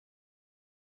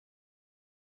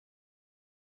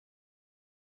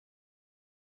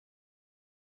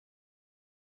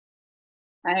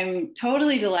I'm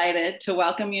totally delighted to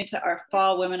welcome you to our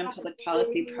Fall Women in Public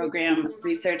Policy Program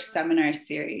Research Seminar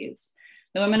Series.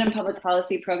 The Women in Public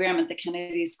Policy Program at the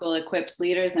Kennedy School equips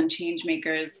leaders and change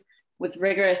makers with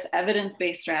rigorous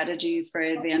evidence-based strategies for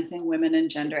advancing women and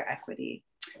gender equity.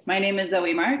 My name is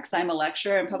Zoe Marks. I'm a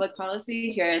lecturer in public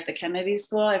policy here at the Kennedy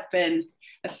School. I've been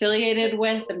affiliated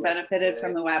with and benefited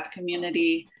from the WAP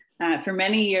community for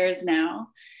many years now.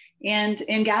 And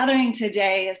in gathering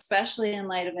today, especially in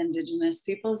light of Indigenous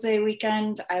Peoples Day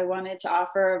weekend, I wanted to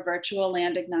offer a virtual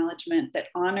land acknowledgement that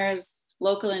honors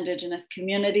local Indigenous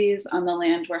communities on the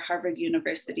land where Harvard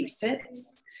University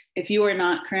sits. If you are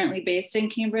not currently based in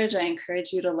Cambridge, I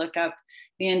encourage you to look up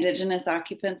the Indigenous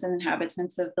occupants and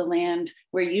inhabitants of the land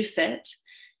where you sit.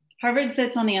 Harvard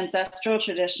sits on the ancestral,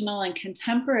 traditional, and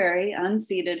contemporary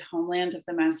unceded homeland of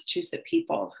the Massachusetts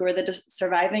people, who are the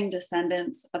surviving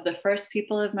descendants of the first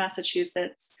people of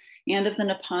Massachusetts and of the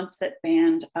Neponset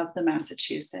Band of the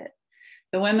Massachusetts.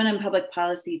 The Women in Public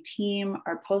Policy team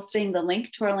are posting the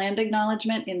link to our land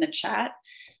acknowledgement in the chat,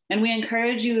 and we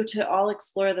encourage you to all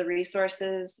explore the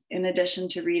resources in addition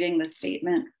to reading the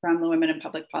statement from the Women in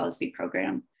Public Policy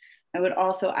program. I would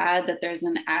also add that there's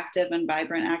an active and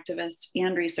vibrant activist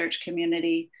and research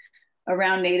community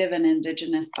around Native and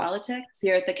Indigenous politics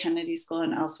here at the Kennedy School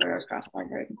and elsewhere across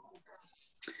Harvard.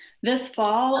 This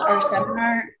fall, our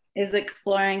seminar is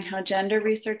exploring how gender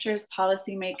researchers,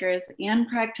 policymakers, and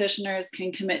practitioners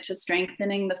can commit to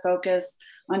strengthening the focus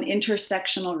on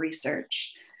intersectional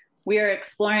research. We are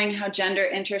exploring how gender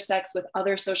intersects with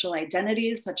other social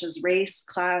identities such as race,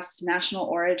 class, national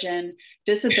origin,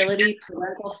 disability,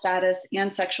 parental status,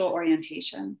 and sexual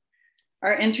orientation.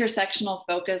 Our intersectional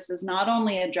focus is not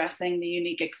only addressing the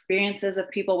unique experiences of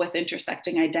people with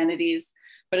intersecting identities,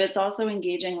 but it's also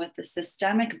engaging with the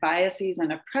systemic biases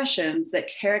and oppressions that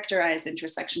characterize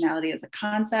intersectionality as a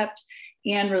concept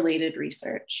and related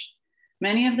research.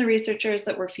 Many of the researchers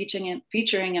that we're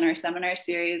featuring in our seminar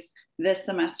series this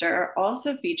semester are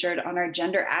also featured on our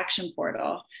Gender Action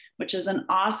Portal, which is an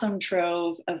awesome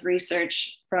trove of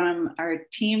research from our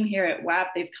team here at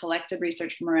WAP. They've collected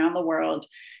research from around the world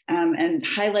and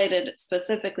highlighted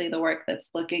specifically the work that's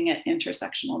looking at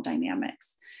intersectional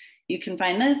dynamics. You can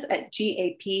find this at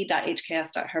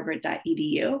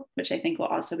gap.hks.harvard.edu, which I think will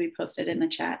also be posted in the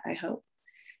chat, I hope.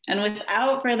 And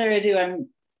without further ado, I'm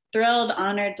thrilled,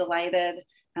 honored, delighted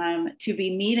to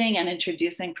be meeting and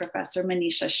introducing Professor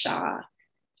Manisha Shah.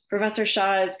 Professor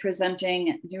Shah is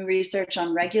presenting new research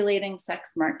on regulating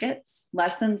sex markets,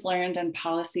 lessons learned, and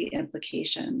policy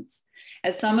implications.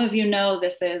 As some of you know,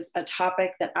 this is a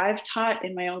topic that I've taught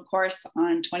in my own course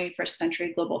on 21st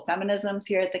century global feminisms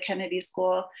here at the Kennedy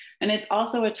School. And it's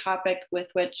also a topic with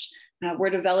which we're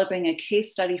developing a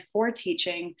case study for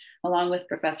teaching along with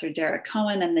Professor Derek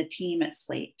Cohen and the team at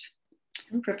Slate.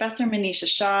 Professor Manisha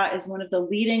Shah is one of the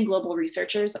leading global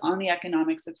researchers on the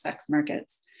economics of sex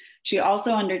markets. She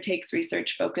also undertakes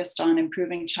research focused on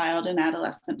improving child and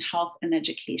adolescent health and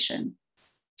education.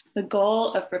 The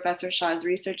goal of Professor Shah's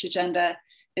research agenda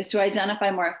is to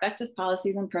identify more effective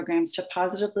policies and programs to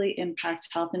positively impact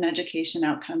health and education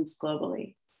outcomes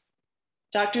globally.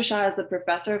 Dr. Shah is the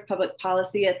professor of public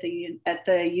policy at the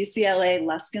UCLA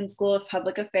Luskin School of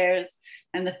Public Affairs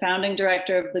and the founding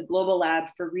director of the Global Lab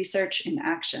for Research in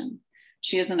Action.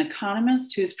 She is an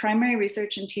economist whose primary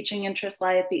research and teaching interests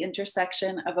lie at the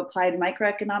intersection of applied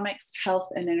microeconomics, health,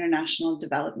 and international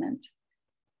development.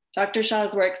 Dr.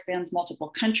 Shah's work spans multiple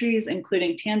countries,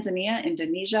 including Tanzania,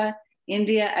 Indonesia,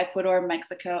 India, Ecuador,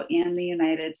 Mexico, and the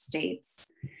United States.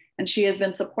 And she has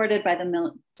been supported by the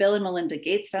Bill and Melinda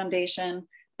Gates Foundation,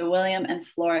 the William and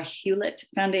Flora Hewlett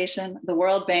Foundation, the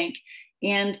World Bank,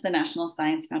 and the National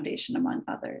Science Foundation, among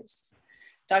others.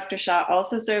 Dr. Shah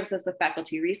also serves as the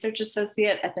Faculty Research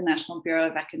Associate at the National Bureau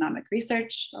of Economic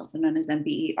Research, also known as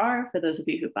NBER, for those of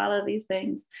you who follow these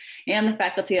things, and the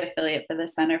Faculty Affiliate for the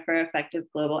Center for Effective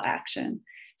Global Action.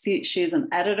 She's an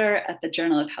editor at the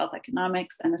Journal of Health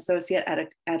Economics and associate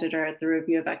editor at the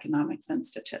Review of Economics and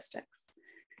Statistics.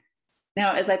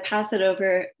 Now, as I pass it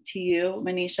over to you,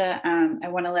 Manisha, I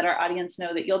want to let our audience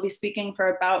know that you'll be speaking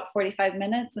for about 45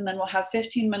 minutes, and then we'll have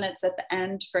 15 minutes at the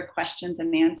end for questions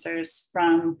and answers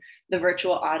from the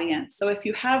virtual audience. So if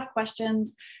you have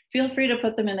questions, feel free to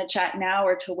put them in the chat now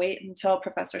or to wait until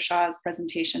Professor Shah's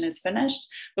presentation is finished,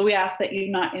 but we ask that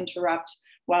you not interrupt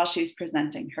while she's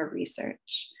presenting her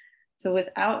research. So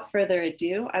without further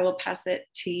ado, I will pass it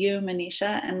to you,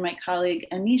 Manisha, and my colleague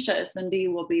Anisha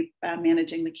Asundi will be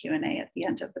managing the Q&A at the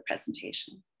end of the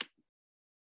presentation.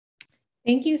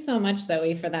 Thank you so much,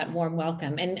 Zoe, for that warm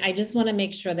welcome. And I just want to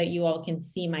make sure that you all can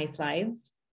see my slides.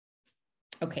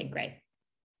 Okay, great.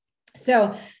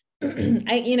 So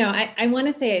I want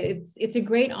to say it's a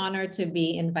great honor to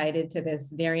be invited to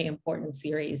this very important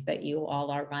series that you all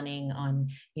are running on,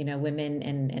 women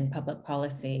and public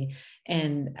policy.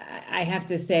 And I have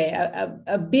to say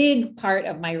a big part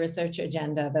of my research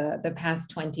agenda the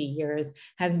past 20 years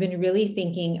has been really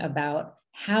thinking about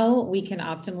how we can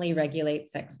optimally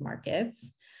regulate sex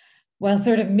markets while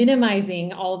sort of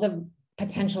minimizing all the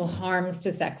potential harms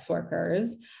to sex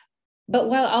workers, but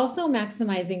while also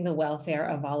maximizing the welfare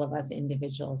of all of us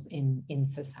individuals in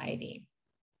society.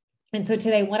 And so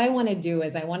today, what I want to do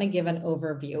is I want to give an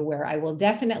overview where I will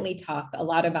definitely talk a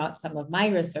lot about some of my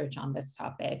research on this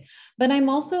topic, but I'm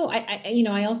also,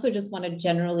 I also just want to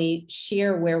generally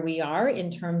share where we are in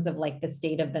terms of like the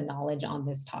state of the knowledge on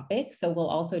this topic. So we'll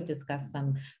also discuss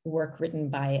some work written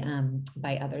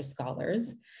by other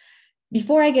scholars.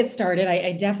 Before I get started,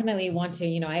 I definitely want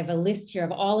to, I have a list here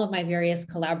of all of my various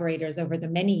collaborators over the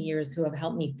many years who have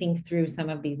helped me think through some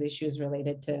of these issues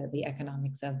related to the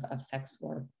economics of sex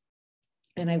work.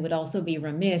 And I would also be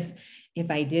remiss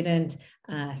if I didn't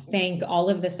thank all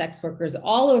of the sex workers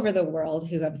all over the world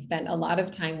who have spent a lot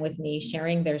of time with me,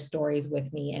 sharing their stories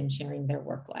with me and sharing their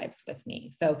work lives with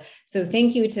me. So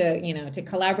thank you to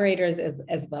collaborators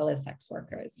as well as sex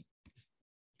workers.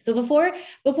 So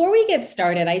before we get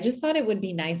started, I just thought it would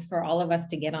be nice for all of us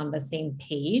to get on the same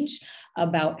page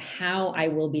about how I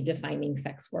will be defining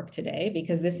sex work today,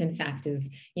 because this in fact is,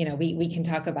 we can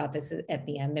talk about this at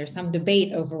the end. There's some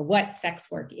debate over what sex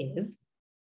work is.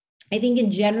 I think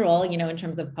in general, in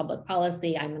terms of public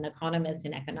policy, I'm an economist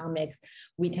in economics.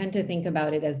 We tend to think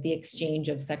about it as the exchange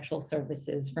of sexual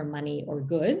services for money or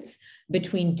goods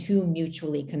between two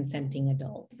mutually consenting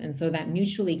adults. And so that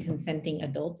mutually consenting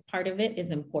adults part of it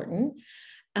is important.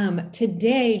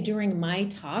 Today, during my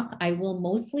talk, I will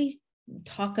mostly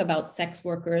talk about sex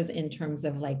workers in terms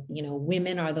of like,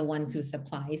 women are the ones who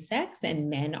supply sex and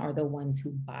men are the ones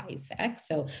who buy sex.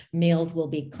 So males will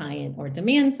be client or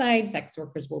demand side, sex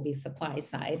workers will be supply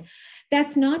side.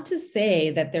 That's not to say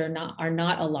that there are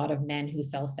not a lot of men who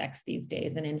sell sex these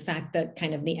days. And in fact, the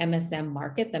kind of the MSM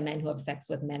market, the men who have sex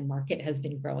with men market, has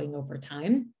been growing over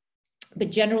time. But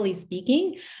generally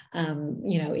speaking,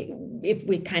 if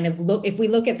we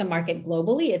look at the market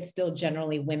globally, it's still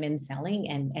generally women selling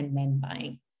and men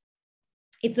buying.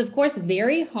 It's of course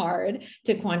very hard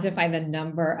to quantify the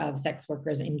number of sex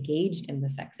workers engaged in the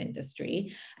sex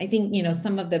industry. I think,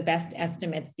 some of the best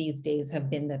estimates these days have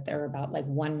been that there are about like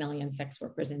 1 million sex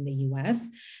workers in the US.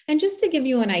 And just to give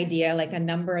you an idea, like a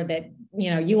number that,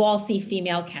 you all see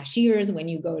female cashiers when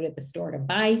you go to the store to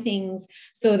buy things.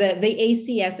 So the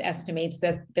ACS estimates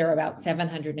that there are about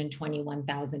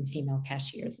 721,000 female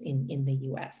cashiers in the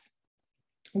US.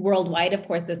 Worldwide, of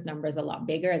course, this number is a lot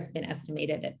bigger. It's been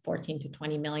estimated at 14 to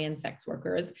 20 million sex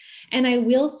workers. And I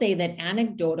will say that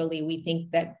anecdotally, we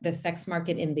think that the sex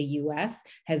market in the US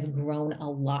has grown a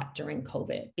lot during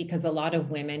COVID, because a lot of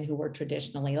women who were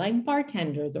traditionally like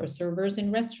bartenders or servers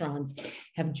in restaurants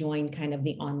have joined kind of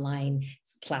the online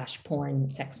 /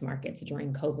 porn sex markets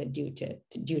during COVID due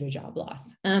to job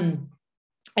loss.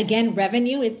 Again,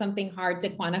 revenue is something hard to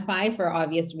quantify for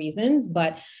obvious reasons,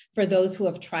 but for those who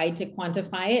have tried to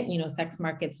quantify it, sex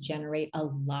markets generate a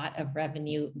lot of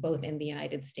revenue, both in the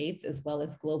United States as well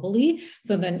as globally.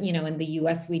 So then, in the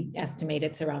US, we estimate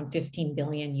it's around $15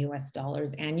 billion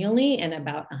annually and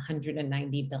about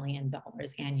 $190 billion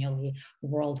annually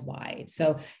worldwide.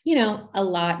 So,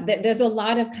 there's a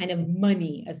lot of kind of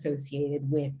money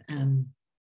associated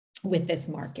with this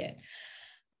market.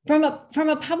 From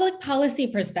a public policy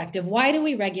perspective, why do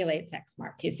we regulate sex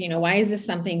markets? Why is this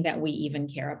something that we even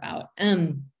care about?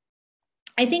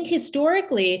 I think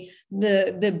historically,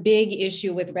 the big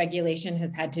issue with regulation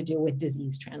has had to do with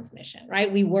disease transmission,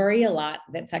 right? We worry a lot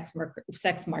that sex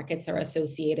markets are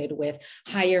associated with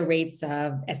higher rates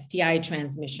of STI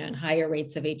transmission, higher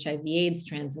rates of HIV/AIDS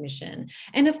transmission.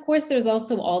 And of course, there's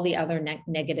also all the other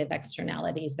negative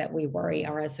externalities that we worry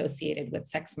are associated with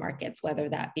sex markets, whether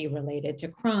that be related to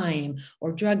crime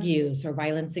or drug use or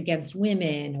violence against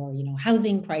women or,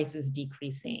 housing prices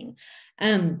decreasing.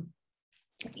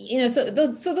 So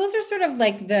those are sort of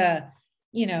like the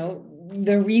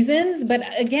reasons. But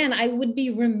again, I would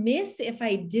be remiss if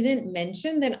I didn't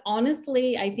mention that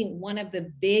honestly, I think one of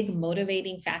the big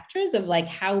motivating factors of like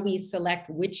how we select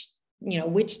which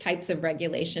which types of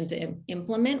regulation to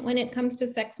implement when it comes to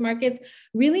sex markets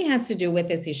really has to do with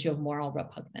this issue of moral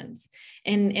repugnance.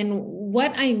 And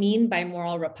what I mean by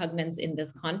moral repugnance in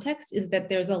this context is that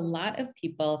there's a lot of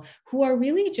people who are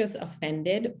really just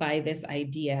offended by this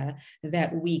idea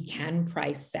that we can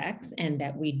price sex and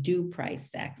that we do price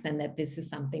sex, and that this is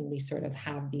something we sort of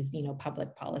have these,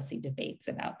 public policy debates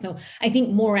about. So I think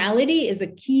morality is a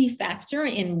key factor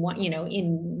in what,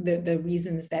 in the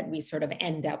reasons that we sort of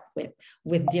end up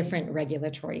with different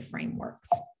regulatory frameworks.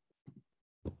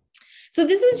 So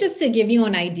this is just to give you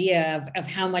an idea of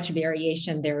how much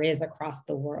variation there is across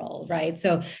the world, right?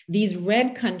 So these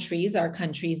red countries are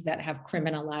countries that have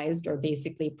criminalized or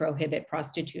basically prohibit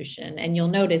prostitution. And you'll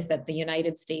notice that the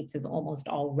United States is almost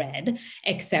all red,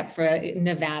 except for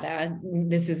Nevada.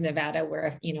 This is Nevada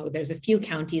where, there's a few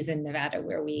counties in Nevada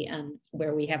where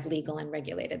we have legal and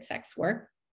regulated sex work.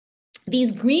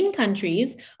 These green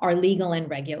countries are legal and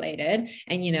regulated.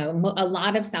 And, a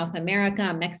lot of South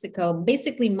America, Mexico,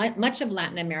 basically much of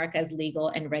Latin America is legal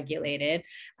and regulated.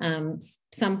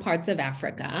 Some parts of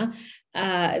Africa.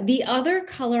 The other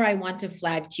color I want to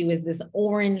flag to you is this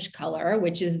orange color,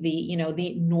 which is the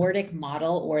Nordic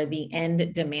model or the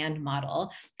end demand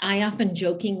model. I often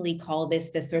jokingly call this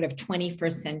the sort of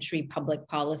 21st century public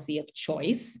policy of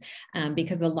choice,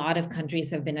 because a lot of countries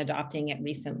have been adopting it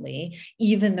recently,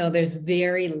 even though there's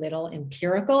very little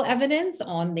empirical evidence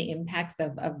on the impacts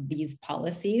of these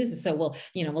policies. So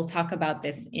we'll talk about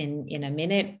this in a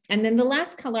minute. And then the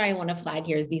last color I want to flag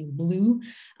here is these blue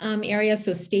areas.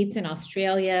 So states in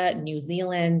Australia, New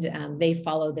Zealand, they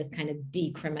follow this kind of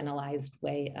decriminalized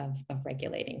way of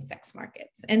regulating sex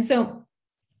markets. And so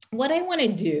what I want to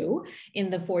do in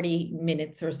the 40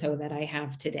 minutes or so that I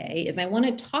have today is I want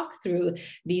to talk through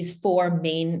these four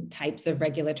main types of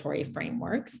regulatory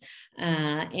frameworks,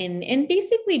 and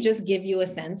basically just give you a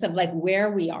sense of like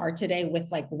where we are today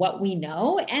with like what we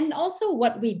know and also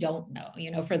what we don't know.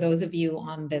 For those of you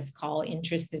on this call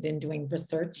interested in doing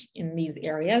research in these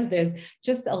areas, there's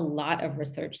just a lot of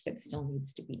research that still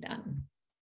needs to be done.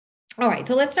 All right,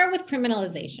 so let's start with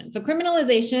criminalization. So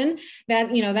criminalization,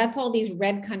 that's all these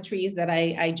red countries that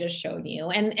I just showed you.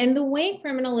 And the way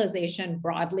criminalization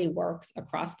broadly works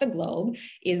across the globe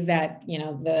is that,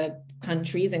 the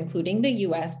countries, including the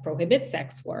US, prohibit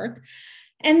sex work.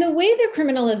 And the way the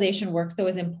criminalization works, though,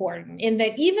 is important in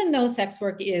that even though sex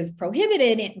work is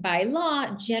prohibited by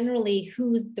law, generally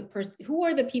who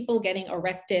are the people getting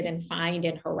arrested and fined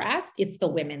and harassed? It's the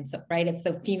women, right? It's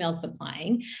the female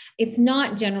supplying. It's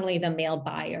not generally the male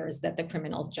buyers that the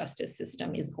criminal justice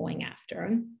system is going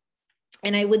after.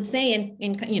 And I would say in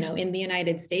the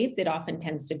United States, it often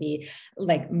tends to be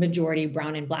like majority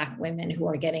brown and Black women who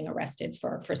are getting arrested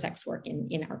for sex work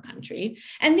in our country.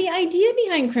 And the idea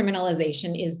behind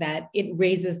criminalization is that it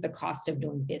raises the cost of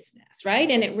doing business, right?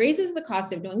 And it raises the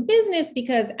cost of doing business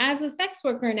because as a sex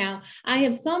worker now, I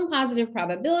have some positive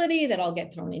probability that I'll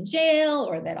get thrown in jail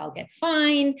or that I'll get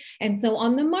fined. And so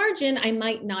on the margin, I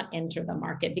might not enter the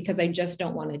market because I just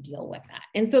don't want to deal with that.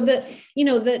 And so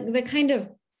the kind of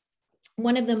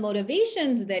one of the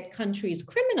motivations that countries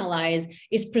criminalize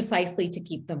is precisely to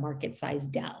keep the market size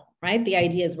down, right? The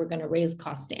idea is we're going to raise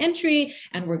cost to entry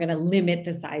and we're going to limit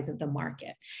the size of the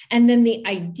market. And then the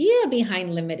idea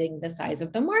behind limiting the size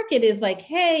of the market is like,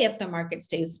 hey, if the market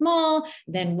stays small,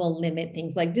 then we'll limit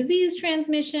things like disease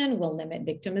transmission, we'll limit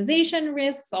victimization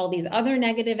risks, all these other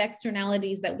negative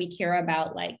externalities that we care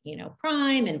about, like,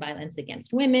 crime and violence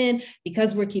against women.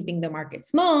 Because we're keeping the market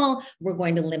small, we're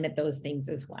going to limit those things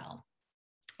as well.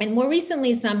 And more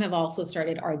recently, some have also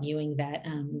started arguing that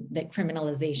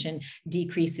criminalization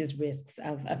decreases risks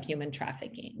of human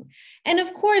trafficking. And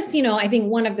of course, I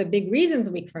think one of the big reasons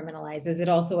we criminalize is it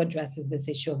also addresses this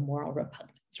issue of moral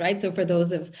repugnance, right? So for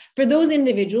those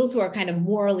individuals who are kind of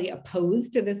morally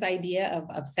opposed to this idea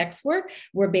of sex work,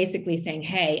 we're basically saying,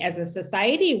 hey, as a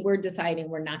society, we're deciding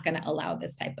we're not going to allow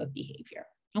this type of behavior,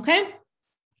 okay?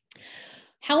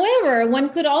 However, one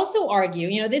could also argue,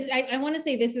 I want to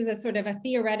say this is a sort of a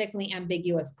theoretically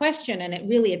ambiguous question, and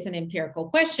it's an empirical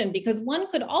question, because one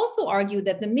could also argue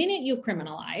that the minute you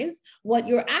criminalize, what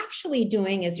you're actually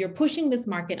doing is you're pushing this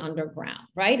market underground,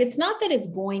 right? It's not that it's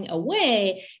going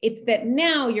away, it's that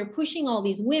now you're pushing all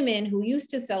these women who used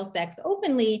to sell sex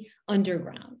openly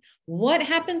underground. What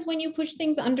happens when you push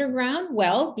things underground?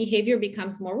 Well, behavior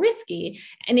becomes more risky,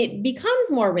 and it becomes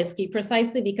more risky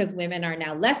precisely because women are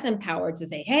now less empowered to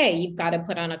say, hey, you've got to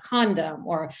put on a condom,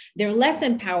 or they're less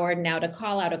empowered now to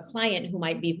call out a client who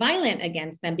might be violent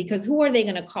against them, because who are they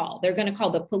going to call? They're going to call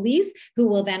the police, who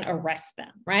will then arrest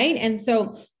them, right? And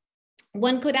so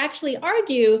one could actually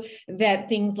argue that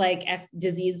things like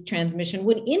disease transmission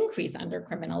would increase under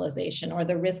criminalization, or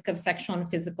the risk of sexual and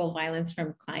physical violence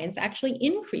from clients actually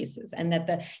increases, and that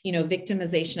the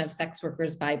victimization of sex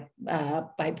workers by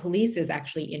police is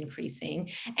actually increasing.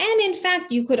 And in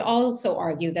fact, you could also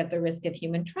argue that the risk of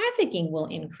human trafficking will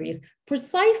increase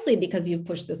precisely because you've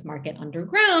pushed this market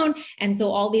underground. And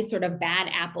so all these sort of bad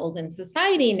apples in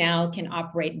society now can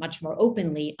operate much more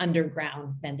openly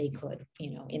underground than they could,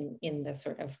 in the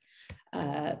sort of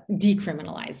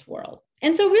decriminalized world.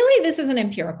 And so really, this is an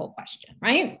empirical question,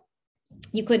 right?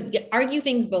 You could argue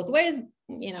things both ways.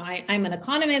 I'm an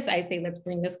economist. I say, let's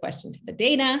bring this question to the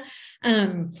data.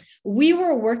 We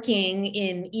were working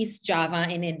in East Java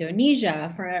in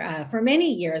Indonesia for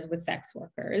many years with sex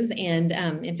workers. And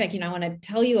in fact, I want to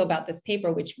tell you about this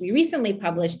paper, which we recently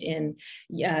published in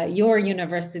your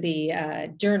university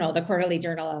journal, the Quarterly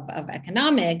Journal of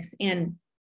Economics. And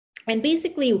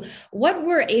basically what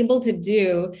we're able to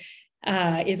do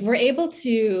is we're able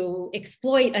to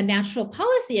exploit a natural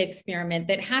policy experiment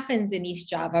that happens in East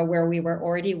Java where we were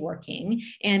already working.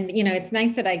 And, it's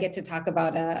nice that I get to talk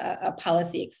about a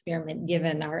policy experiment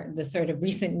given the sort of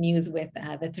recent news with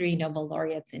the 3 Nobel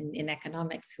laureates in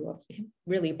economics who have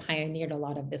really pioneered a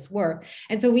lot of this work.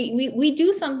 And so we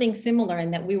do something similar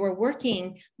in that we were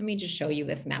working, let me just show you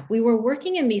this map. We were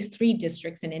working in these 3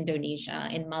 districts in Indonesia,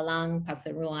 in Malang,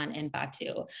 Pasuruan, and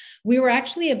Batu. We were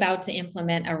actually about to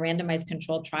implement a randomized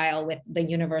controlled trial with the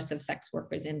universe of sex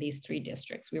workers in these 3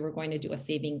 districts. We were going to do a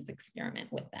savings experiment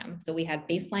with them. So we had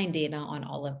baseline data on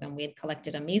all of them. We had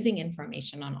collected amazing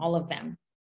information on all of them.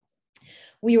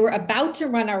 We were about to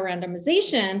run our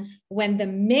randomization when the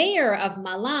mayor of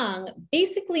Malang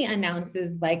basically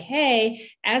announces like, hey,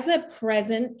 as a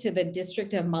present to the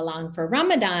district of Malang for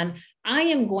Ramadan, I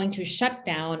am going to shut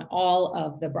down all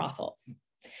of the brothels.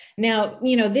 Now,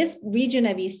 this region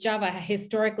of East Java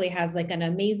historically has like an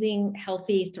amazing,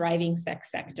 healthy, thriving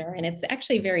sex sector. And it's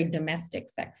actually a very domestic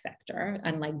sex sector,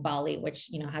 unlike Bali,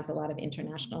 which, has a lot of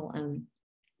international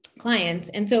clients.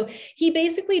 And so he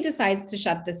basically decides to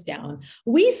shut this down.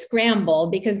 We scramble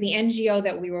because the NGO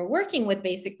that we were working with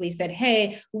basically said,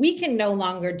 hey, we can no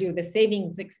longer do the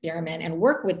savings experiment and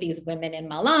work with these women in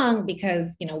Malang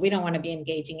because, we don't want to be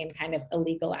engaging in kind of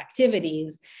illegal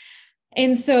activities.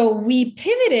 And so we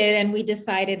pivoted and we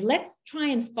decided, let's try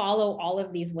and follow all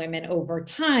of these women over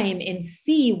time and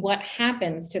see what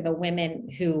happens to the women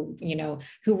who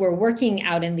were working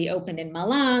out in the open in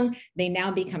Malang. They now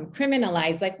become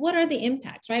criminalized. Like, what are the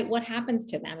impacts, right? What happens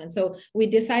to them? And so we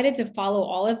decided to follow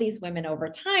all of these women over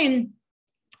time.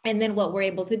 And then what we're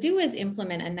able to do is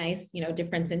implement a nice,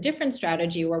 difference in difference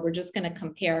strategy where we're just going to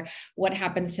compare what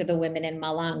happens to the women in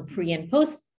Malang pre and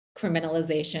post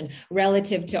criminalization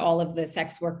relative to all of the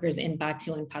sex workers in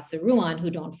Batu and Pasuruan who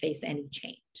don't face any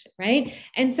change, right?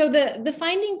 And so the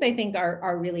findings, I think,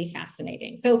 are really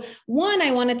fascinating. So one,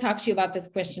 I want to talk to you about this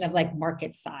question of like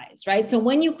market size, right? So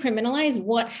when you criminalize,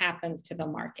 what happens to the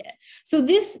market? So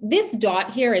this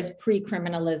dot here is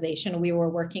pre-criminalization. We were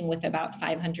working with about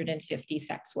 550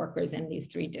 sex workers in these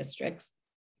 3 districts.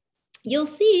 You'll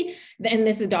see, and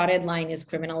this is dotted line is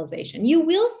criminalization. You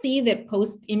will see that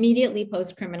immediately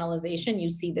post criminalization,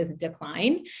 you see this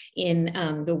decline in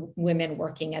the women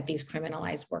working at these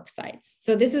criminalized work sites.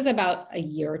 So this is about a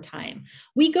year time.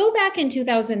 We go back in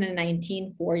 2019,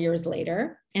 4 years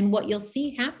later, and what you'll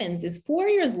see happens is 4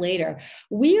 years later,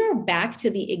 we are back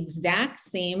to the exact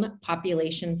same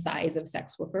population size of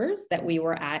sex workers that we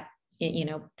were at,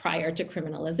 prior to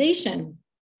criminalization.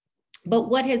 But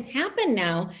what has happened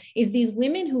now is these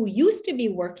women who used to be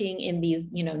working in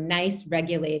these, nice,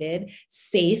 regulated,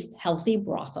 safe, healthy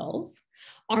brothels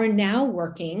are now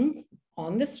working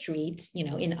on the street,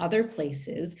 in other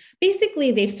places.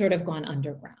 Basically, they've sort of gone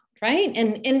underground, right?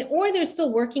 Or they're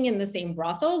still working in the same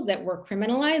brothels that were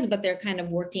criminalized, but they're kind of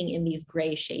working in these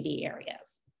gray, shady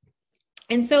areas.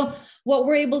 And so what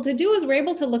we're able to do is we're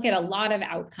able to look at a lot of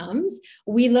outcomes.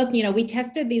 We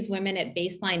tested these women at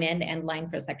baseline and end line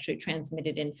for sexually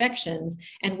transmitted infections.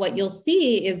 And what you'll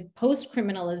see is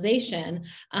post-criminalization,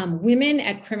 women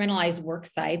at criminalized work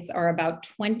sites are about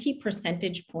 20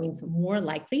 percentage points more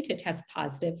likely to test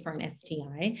positive for an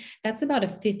STI. That's about a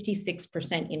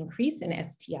 56% increase in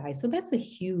STI. So that's a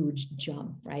huge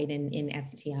jump, right, in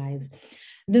STIs.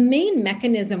 The main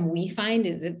mechanism we find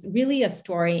is it's really a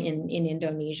story in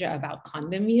Indonesia about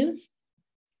condom use.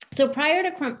 So prior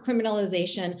to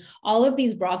criminalization, all of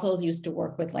these brothels used to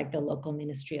work with like the local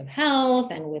Ministry of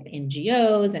Health and with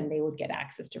NGOs, and they would get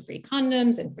access to free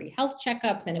condoms and free health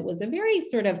checkups. And it was a very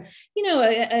sort of, you know,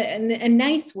 a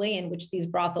nice way in which these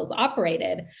brothels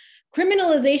operated.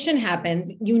 Criminalization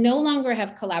happens, you no longer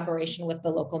have collaboration with the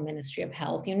local Ministry of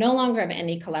Health. You no longer have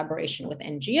any collaboration with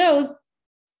NGOs.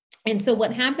 And so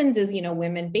what happens is, you know,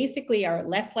 women basically are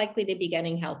less likely to be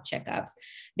getting health checkups.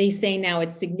 They say now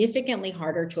it's significantly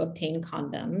harder to obtain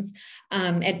condoms.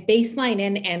 At baseline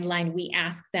and end line, we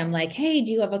ask them like, hey,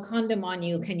 do you have a condom on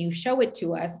you? Can you show it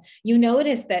to us? You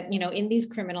notice that, you know, in these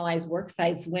criminalized work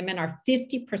sites, women are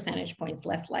 50 percentage points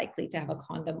less likely to have a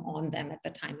condom on them at the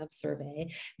time of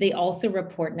survey. They also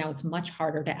report now it's much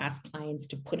harder to ask clients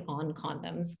to put on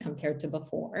condoms compared to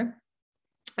before.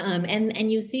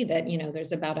 And you see that, you know,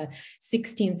 there's about a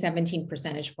 16, 17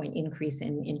 percentage point increase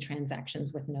in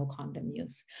transactions with no condom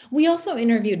use. We also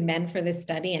interviewed men for this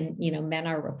study, and, you know, men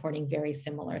are reporting very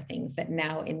similar things, that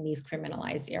now in these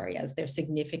criminalized areas, they're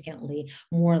significantly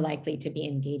more likely to be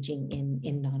engaging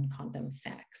in non-condom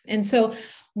sex. And so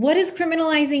what does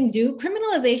criminalizing do?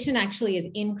 Criminalization actually is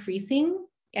increasing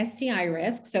STI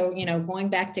risk. So, you know, going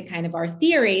back to kind of our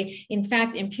theory, in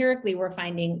fact, empirically, we're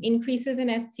finding increases in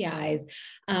STIs.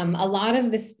 A lot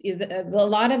of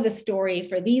the story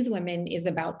for these women is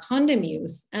about condom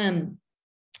use.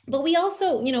 But we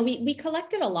also, you know, we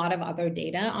collected a lot of other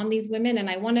data on these women. And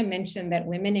I want to mention that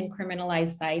women in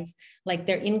criminalized sites, like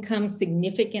their income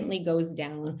significantly goes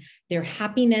down, their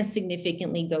happiness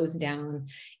significantly goes down.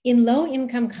 In low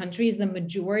income countries, the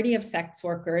majority of sex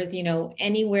workers, you know,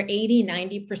 anywhere 80,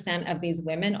 90% of these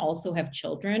women also have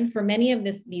children. For many of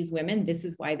these women, this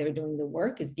is why they're doing the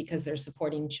work, is because they're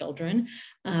supporting children.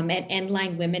 At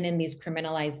endline, women in these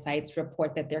criminalized sites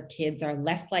report that their kids are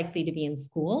less likely to be in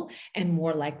school and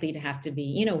more likely to have to be,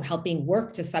 you know, helping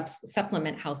work to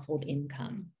supplement household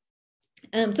income.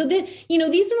 So you know,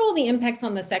 these are all the impacts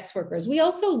on the sex workers. We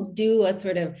also do a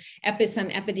sort of some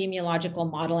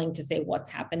epidemiological modeling to say what's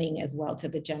happening as well to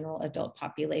the general adult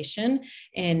population.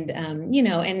 And, you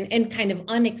know, and kind of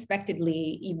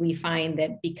unexpectedly, we find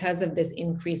that because of this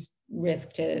increased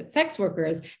risk to sex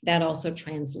workers, that also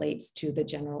translates to the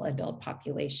general adult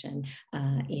population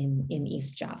in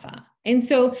East Java. And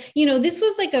so, you know, this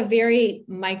was like a very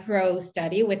micro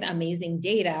study with amazing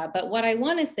data. But what I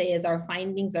want to say is our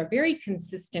findings are very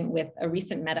consistent with a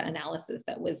recent meta-analysis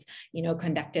that was, you know,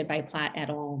 conducted by Platt et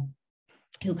al.,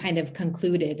 who kind of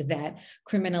concluded that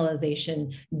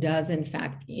criminalization does in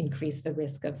fact increase the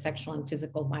risk of sexual and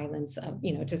physical violence,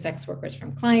 you know, to sex workers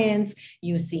from clients.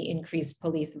 You see increased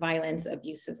police violence,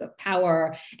 abuses of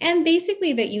power, and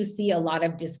basically that you see a lot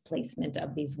of displacement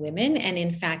of these women. And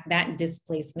in fact, that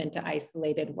displacement to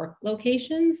isolated work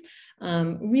locations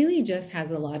really just has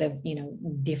a lot of, you know,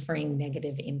 differing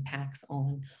negative impacts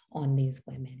on these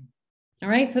women. All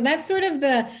right, so that's sort of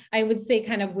I would say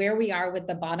kind of where we are with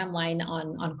the bottom line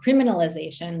on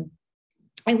criminalization.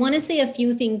 I want to say a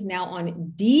few things now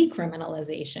on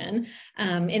decriminalization.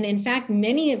 And in fact,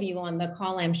 many of you on the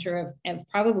call, I'm sure have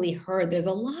probably heard, there's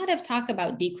a lot of talk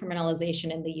about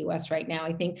decriminalization in the US right now.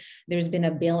 I think there's been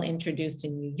a bill introduced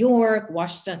in New York.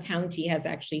 Washington County has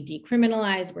actually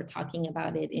decriminalized. We're talking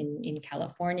about it in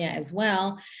California as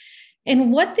well.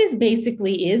 And what this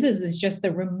basically is just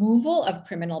the removal of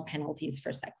criminal penalties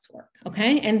for sex work,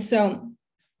 okay? And so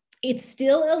it's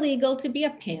still illegal to be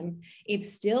a pimp.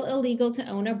 It's still illegal to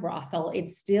own a brothel.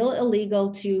 It's still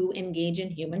illegal to engage in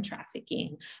human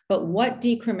trafficking. But what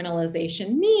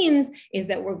decriminalization means is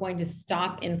that we're going to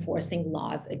stop enforcing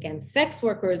laws against sex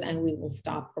workers and we will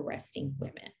stop arresting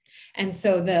women. And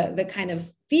so the kind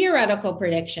of theoretical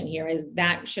prediction here is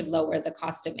that should lower the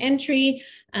cost of entry.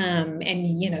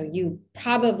 And, you know, you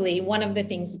probably, one of the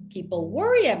things people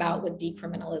worry about with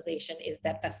decriminalization is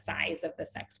that the size of the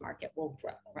sex market will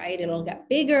grow, right? It'll get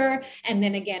bigger. And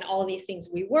then again, all these things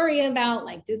we worry about,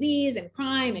 like disease and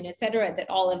crime and et cetera, that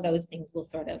all of those things will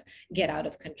sort of get out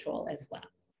of control as well.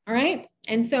 All right.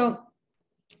 And so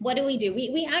what do?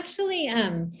 We actually,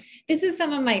 this is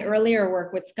some of my earlier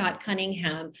work with Scott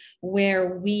Cunningham,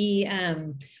 where we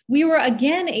were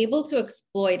again able to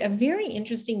exploit a very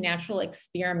interesting natural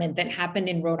experiment that happened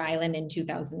in Rhode Island in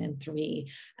 2003,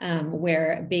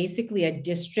 where basically a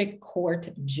district court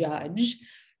judge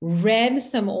read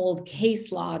some old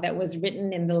case law that was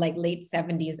written in the late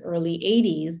 70s, early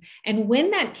 80s. And when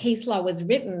that case law was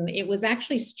written, it was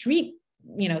actually street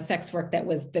sex work that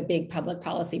was the big public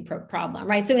policy problem,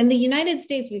 right? So in the United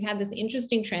States, we've had this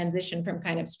interesting transition from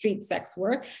kind of street sex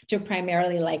work to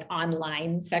primarily like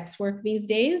online sex work these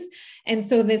days. And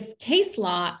so this case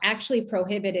law actually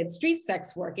prohibited street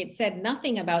sex work. It said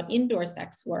nothing about indoor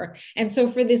sex work. And so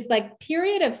for this like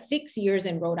period of 6 years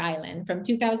in Rhode Island, from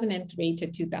 2003 to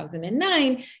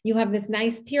 2009, you have this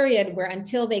nice period where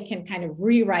until they can kind of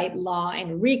rewrite law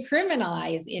and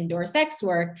recriminalize indoor sex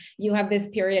work, you have this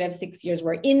period of 6 years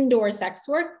where indoor sex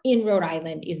work in Rhode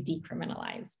Island is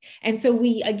decriminalized. And so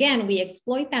we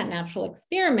exploit that natural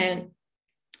experiment,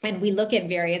 and we look at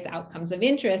various outcomes of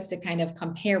interest to kind of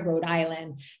compare Rhode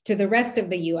Island to the rest of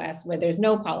the US where there's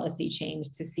no policy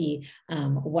change to see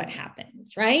what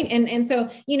happens, right? And so,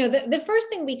 the first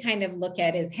thing we kind of look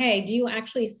at is, hey, do you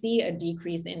actually see a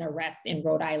decrease in arrests in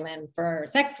Rhode Island for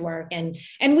sex work? And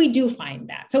we do find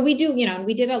that. So we do, and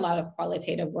we did a lot of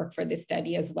qualitative work for this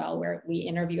study as well, where we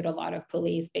interviewed a lot of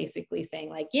police basically saying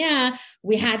like, yeah,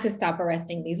 we had to stop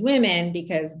arresting these women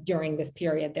because during this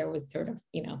period, there was sort of,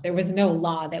 there was no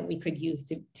law that we could use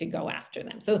to go after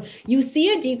them. So you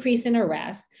see a decrease in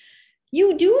arrests.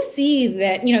 You do see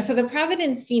that, so the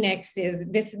Providence Phoenix is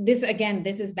this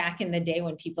is back in the day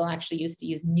when people actually used to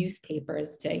use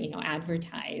newspapers to,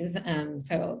 advertise.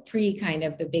 So pre kind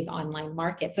of the big online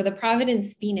market. So the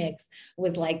Providence Phoenix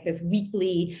was like this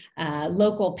weekly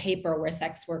local paper where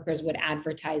sex workers would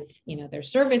advertise, their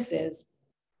services.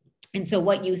 And so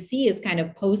what you see is kind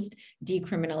of post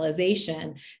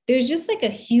decriminalization, there's just like a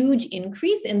huge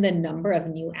increase in the number of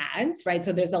new ads, right?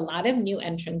 So there's a lot of new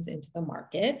entrants into the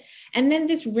market. And then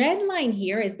this red line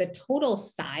here is the total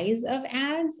size of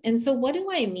ads. And so what do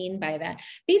I mean by that?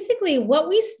 Basically what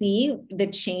we see, the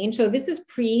change, so this is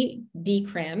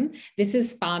pre-decrim, this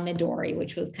is Spa Midori,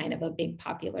 which was kind of a big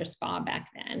popular spa back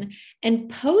then. And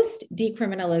post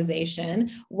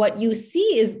decriminalization, what you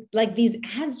see is like these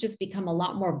ads just become a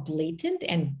lot more blatant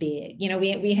and big.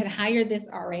 We had hired this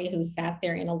RA who sat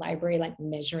there in a library, like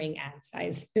measuring ad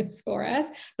sizes for us,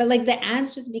 but like the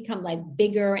ads just become like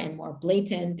bigger and more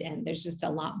blatant, and there's just a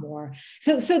lot more.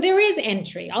 So there is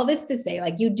entry. All this to say,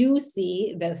 like you do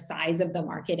see the size of the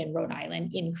market in Rhode Island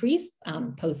increase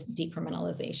post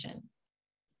decriminalization.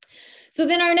 So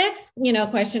then our next,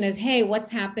 question is, hey, what's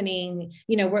happening?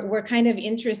 We're kind of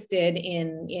interested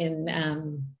in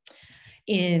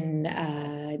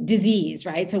disease,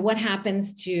 right? So what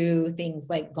happens to things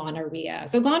like gonorrhea?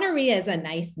 So gonorrhea is a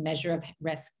nice measure of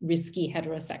risky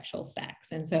heterosexual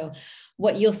sex. And so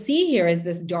what you'll see here is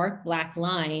this dark black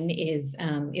line is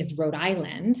Rhode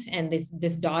Island. And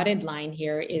this dotted line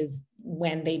here is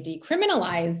when they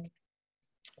decriminalized.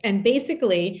 And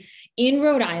basically in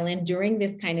Rhode Island, during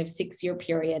this kind of 6-year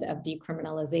period of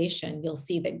decriminalization, you'll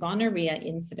see that gonorrhea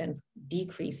incidence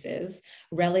decreases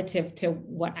relative to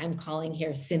what I'm calling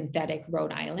here synthetic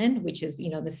Rhode Island, which is,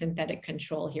 the synthetic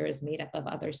control here is made up of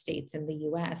other states in the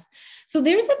US. So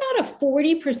there's about a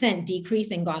 40%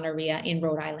 decrease in gonorrhea in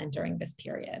Rhode Island during this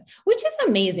period, which is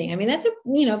amazing. I mean, that's a,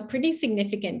 pretty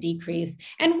significant decrease.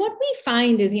 And what we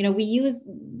find is, we use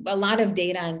a lot of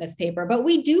data in this paper, but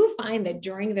we do find that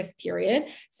during this period,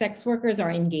 sex workers are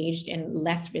engaged in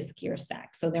less riskier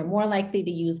sex. So they're more likely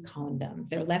to use condoms.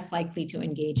 They're less likely to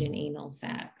engage in anal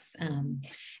sex. And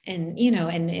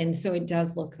so it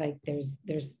does look like there's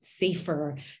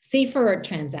safer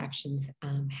transactions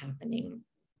happening.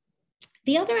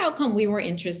 The other outcome we were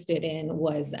interested in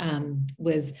was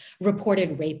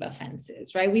reported rape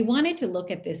offenses, right? We wanted to look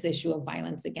at this issue of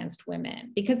violence against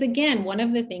women, because again, one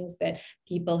of the things that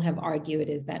people have argued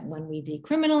is that when we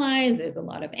decriminalize, there's a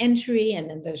lot of entry, and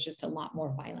then there's just a lot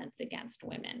more violence against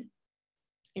women.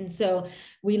 And so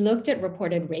we looked at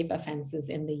reported rape offenses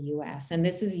in the US, and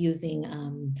this is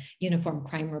using Uniform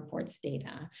Crime Reports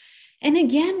data. And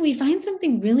again, we find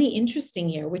something really interesting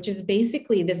here, which is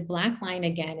basically this black line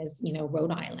again is,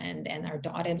 Rhode Island, and our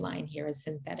dotted line here is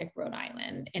synthetic Rhode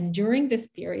Island. And during this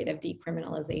period of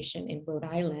decriminalization in Rhode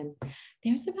Island,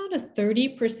 there's about a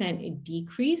 30%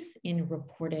 decrease in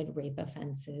reported rape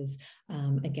offenses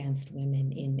against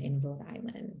women in Rhode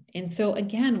Island. And so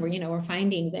again, we're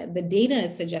finding that the data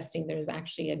is suggesting there's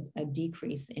actually a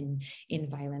decrease in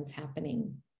violence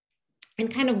happening.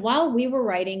 And kind of while we were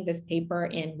writing this paper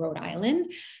in Rhode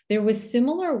Island, there was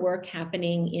similar work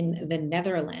happening in the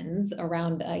Netherlands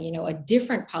around, a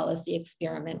different policy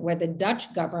experiment where the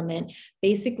Dutch government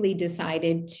basically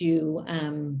decided to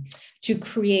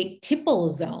create tipple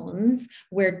zones,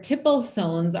 where tipple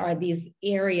zones are these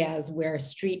areas where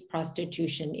street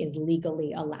prostitution is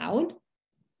legally allowed.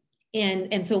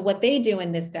 And so what they do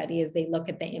in this study is they look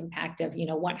at the impact of,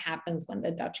 what happens when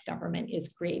the Dutch government is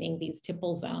creating these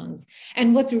tipple zones.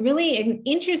 And what's really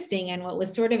interesting and what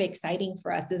was sort of exciting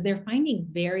for us is they're finding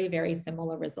very, very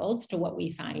similar results to what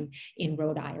we find in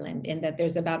Rhode Island, in that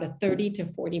there's about a 30 to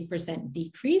 40%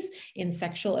 decrease in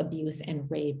sexual abuse and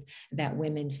rape that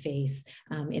women face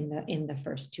in the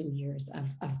first 2 years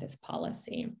of this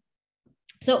policy.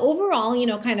 So overall,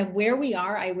 kind of where we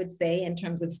are, I would say, in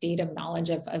terms of state of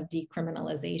knowledge of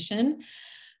decriminalization,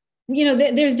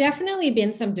 there's definitely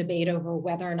been some debate over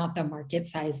whether or not the market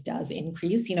size does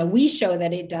increase. We show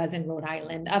that it does in Rhode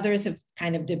Island. Others have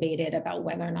kind of debated about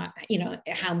whether or not,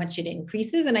 how much it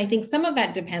increases. And I think some of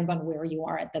that depends on where you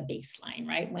are at the baseline,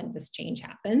 right, when this change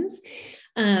happens.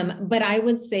 But I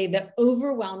would say the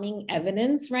overwhelming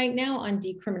evidence right now on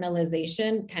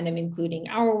decriminalization, kind of including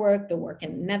our work, the work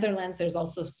in the Netherlands, there's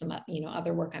also some,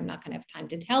 other work I'm not going to have time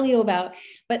to tell you about,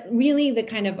 but really the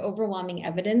kind of overwhelming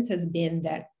evidence has been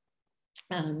that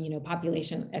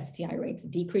population STI rates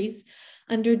decrease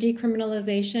under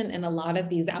decriminalization. And a lot of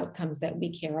these outcomes that we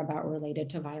care about related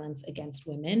to violence against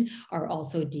women are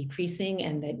also decreasing.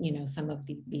 And that, some of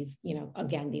these,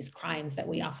 again, these crimes that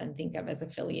we often think of as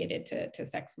affiliated to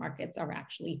sex markets are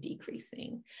actually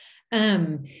decreasing.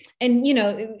 And,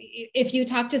 if you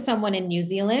talk to someone in New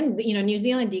Zealand, New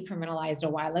Zealand decriminalized a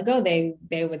while ago,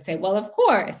 they would say, well, of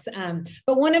course.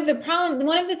 But one of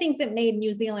the things that made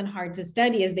New Zealand hard to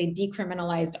study is they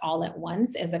decriminalized all at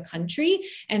once as a country.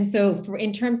 And so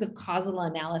in terms of causal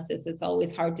analysis, it's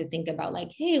always hard to think about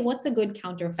like, hey, what's a good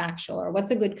counterfactual or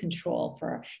what's a good control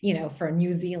for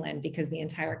New Zealand, because the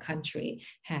entire country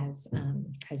has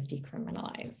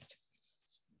decriminalized.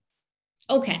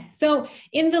 Okay, so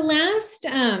in the last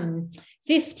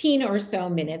 15 or so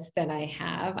minutes that I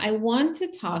have, I want to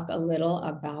talk a little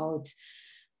about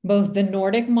both the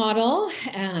Nordic model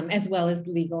as well as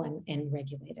legal and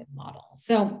regulated model.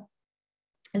 So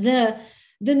the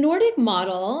Nordic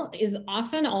model is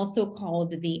often also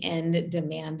called the end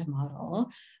demand model.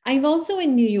 I've also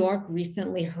in New York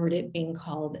recently heard it being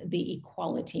called the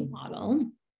equality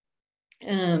model.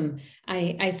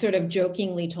 I sort of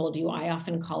jokingly told you, I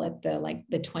often call it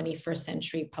the 21st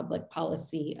century public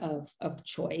policy of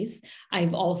choice.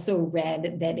 I've also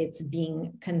read that it's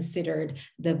being considered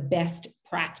the best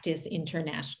practice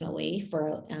internationally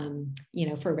for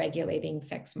regulating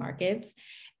sex markets.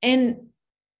 And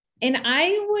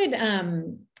I would,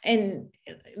 and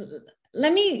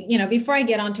let me, before I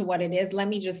get on to what it is, let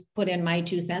me just put in my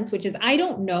 2 cents, which is I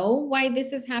don't know why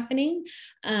this is happening,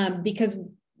 because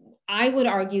I would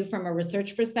argue from a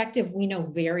research perspective, we know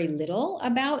very little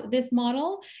about this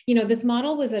model. This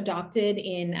model was adopted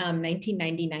in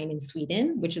 1999 in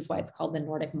Sweden, which is why it's called the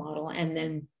Nordic model. And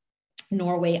then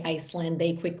Norway, Iceland,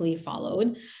 they quickly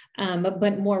followed.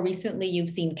 But more recently, you've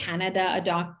seen Canada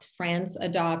adopt, France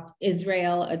adopt,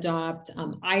 Israel adopt,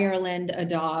 Ireland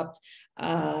adopt.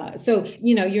 So,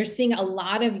 you're seeing a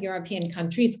lot of European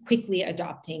countries quickly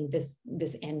adopting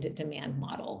this end demand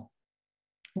model.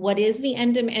 What is the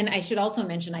end demand? And I should also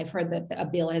mention, I've heard that a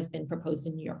bill has been proposed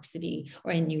in New York City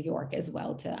or in New York as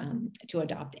well to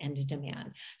adopt end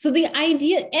demand. So the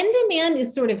idea, end demand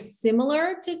is sort of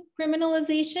similar to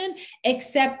criminalization,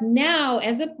 except now,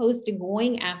 as opposed to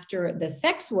going after the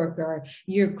sex worker,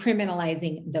 you're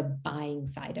criminalizing the buying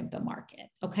side of the market,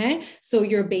 okay? So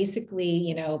you're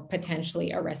basically,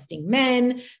 potentially arresting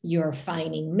men, you're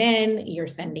fining men, you're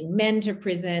sending men to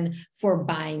prison for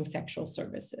buying sexual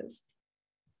services.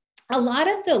 A lot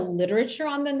of the literature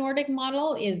on the Nordic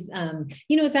model is,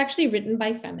 it's actually written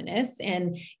by feminists,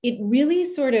 and it really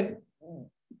sort of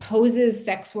poses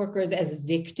sex workers as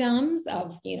victims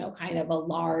of, kind of a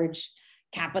large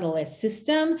capitalist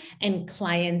system and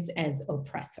clients as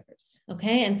oppressors,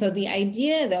 okay? And so the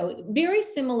idea, though, very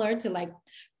similar to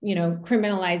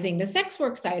criminalizing the sex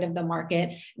work side of the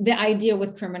market, the idea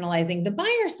with criminalizing the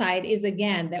buyer side is,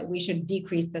 again, that we should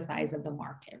decrease the size of the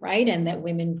market, right? And that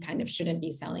women kind of shouldn't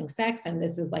be selling sex. And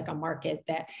this is like a market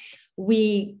that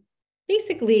we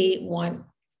basically want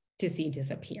to see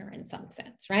disappear in some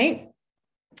sense, right?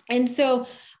 And so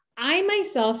I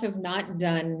myself have not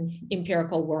done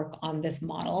empirical work on this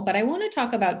model, but I want to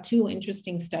talk about 2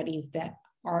 interesting studies that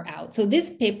are out. So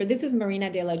this paper, this is Marina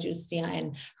De La Giustia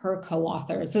and her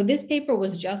co-author. So this paper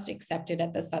was just accepted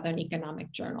at the Southern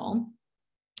Economic Journal,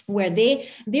 where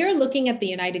they're looking at the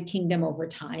United Kingdom over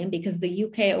time, because the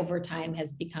UK over time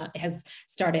has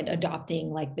started adopting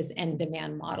like this end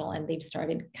demand model, and they've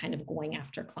started kind of going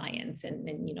after clients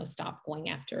and stopped going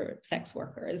after sex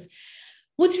workers.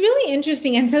 What's really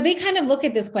interesting, and so they kind of look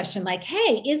at this question like,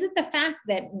 hey, is it the fact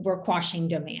that we're quashing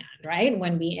demand, right?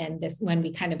 When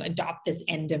we kind of adopt this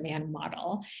end demand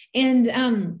model.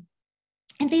 And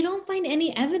they don't find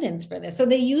any evidence for this. So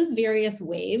they use various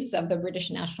waves of the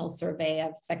British National Survey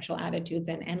of Sexual Attitudes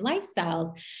and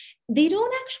Lifestyles. They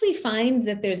don't actually find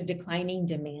that there's declining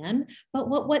demand, but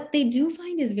what they do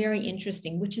find is very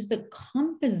interesting, which is the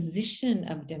composition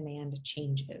of demand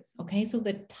changes. Okay, so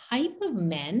the type of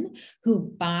men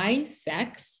who buy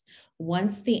sex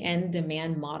once the end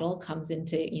demand model comes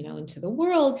into the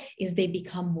world is they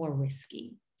become more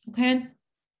risky. Okay.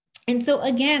 And so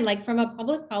again, like from a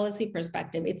public policy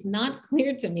perspective, it's not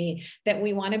clear to me that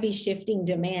we want to be shifting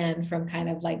demand from kind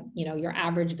of like, your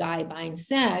average guy buying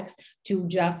sex to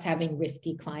just having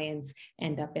risky clients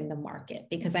end up in the market,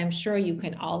 because I'm sure you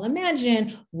can all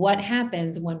imagine what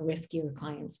happens when riskier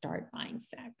clients start buying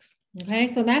sex.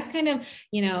 Okay, so that's kind of,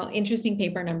 interesting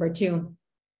paper number 2.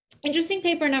 Interesting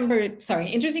paper,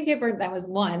 that was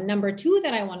 1. Number 2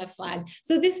 that I want to flag.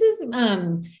 So this is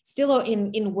still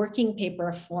in working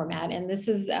paper format. And this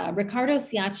is Riccardo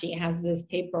Ciacci has this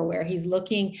paper where he's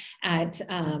looking at,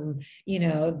 I'm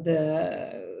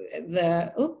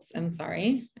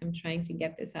sorry. I'm trying to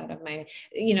get this out of my,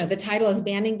 the title is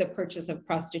Banning the Purchase of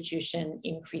Prostitution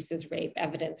Increases Rape,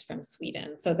 Evidence from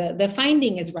Sweden. So the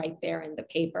finding is right there in the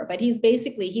paper, but he's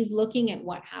looking at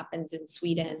what happens in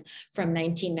Sweden from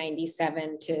 1997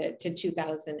 to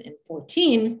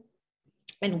 2014.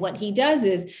 And what he does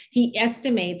is he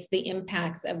estimates the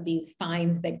impacts of these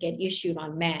fines that get issued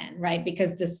on men, right?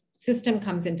 Because this system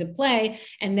comes into play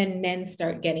and then men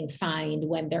start getting fined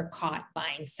when they're caught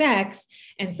buying sex.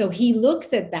 And so he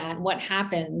looks at that, what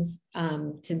happens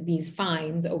to these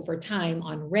fines over time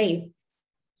on rape.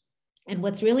 And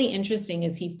what's really interesting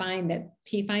is he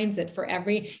finds that for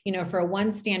every, for a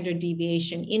 1 standard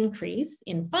deviation increase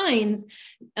in fines,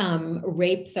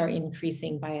 rapes are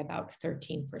increasing by about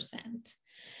 13%.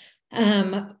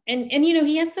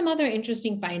 He has some other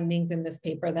interesting findings in this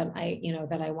paper that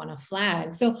I want to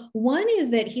flag. So one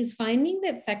is that he's finding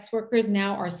that sex workers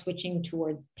now are switching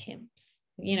towards pimps.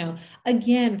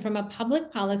 Again, from a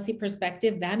public policy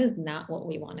perspective, that is not what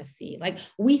we want to see. Like,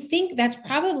 we think that's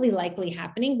probably likely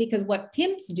happening because what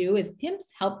pimps do is pimps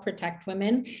help protect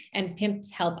women and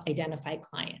pimps help identify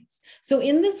clients. So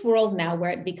in this world now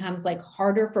where it becomes like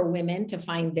harder for women to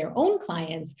find their own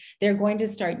clients, they're going to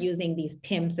start using these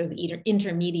pimps as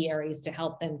intermediaries to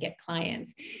help them get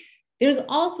clients. There's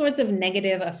all sorts of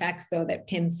negative effects, though, that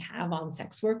pimps have on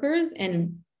sex workers.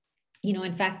 And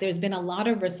in fact, there's been a lot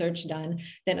of research done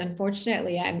that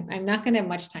unfortunately I'm not going to have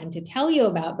much time to tell you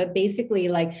about, but basically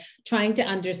like trying to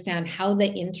understand how the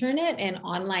internet and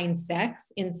online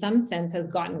sex in some sense has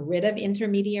gotten rid of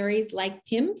intermediaries like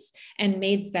pimps and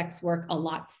made sex work a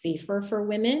lot safer for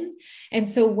women. And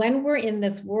so when we're in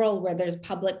this world where there's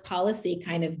public policy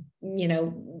kind of,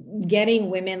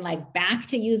 getting women like back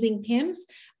to using pimps,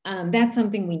 that's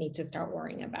something we need to start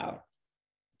worrying about.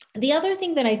 The other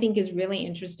thing that I think is really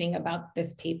interesting about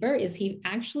this paper is he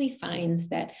actually finds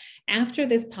that after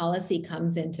this policy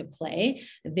comes into play,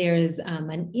 there's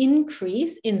an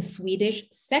increase in Swedish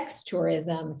sex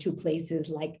tourism to places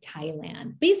like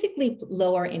Thailand, basically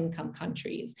lower income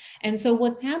countries. And so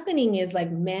what's happening is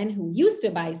like men who used to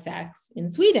buy sex in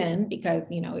Sweden because,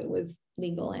 it was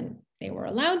legal and they were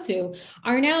allowed to,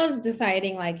 are now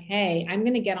deciding like, hey, I'm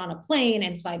going to get on a plane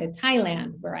and fly to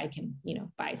Thailand where I can,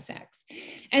 buy sex.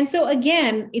 And so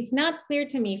again, it's not clear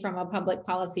to me from a public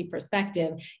policy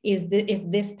perspective is that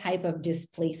if this type of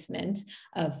displacement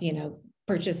of,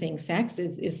 purchasing sex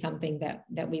is something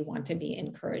that we want to be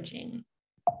encouraging.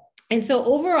 And so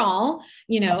overall,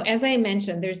 as I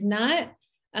mentioned, there's not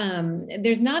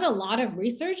a lot of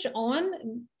research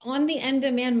on the end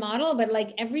demand model, but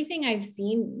like everything I've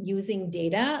seen using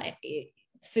data, it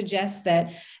suggests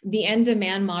that the end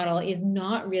demand model is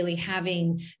not really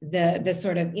having the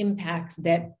sort of impacts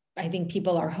that I think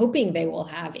people are hoping they will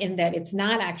have, in that it's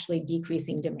not actually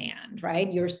decreasing demand, right?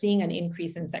 You're seeing an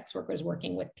increase in sex workers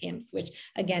working with pimps,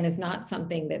 which again is not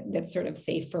something that's sort of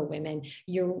safe for women.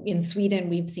 In Sweden,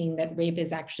 we've seen that rape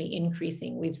is actually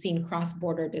increasing. We've seen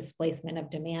cross-border displacement of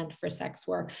demand for sex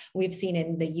work. We've seen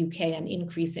in the UK an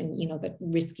increase in, the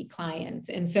risky clients.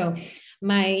 And so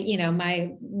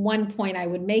my one point I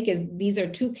would make is these are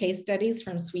 2 case studies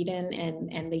from Sweden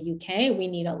and the UK. We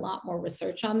need a lot more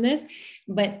research on this,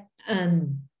 but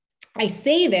I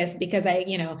say this because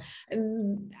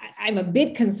I'm a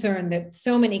bit concerned that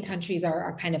so many countries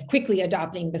are kind of quickly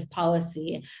adopting this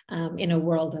policy in a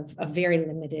world of very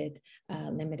limited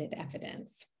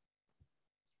evidence.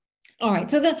 All right,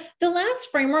 so the last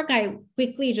framework I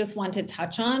quickly just want to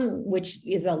touch on, which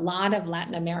is a lot of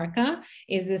Latin America,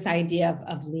 is this idea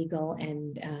of legal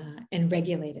and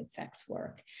regulated sex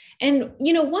work. And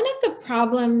one of the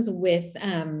problems with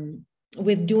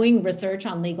doing research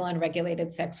on legal and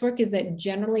regulated sex work is that,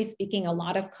 generally speaking, a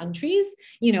lot of countries,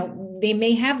 they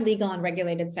may have legal and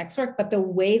regulated sex work, but the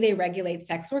way they regulate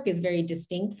sex work is very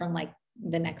distinct from like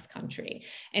the next country.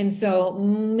 And so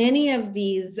many of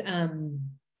the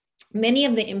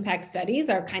impact studies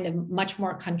are kind of much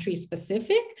more country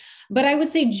specific, but I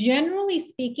would say, generally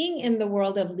speaking, in the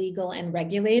world of legal and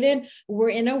regulated, we're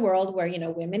in a world where,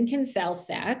 women can sell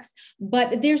sex,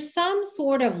 but there's some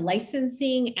sort of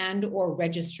licensing and or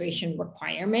registration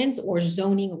requirements or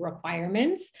zoning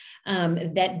requirements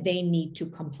that they need to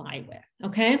comply with,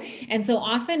 okay? And so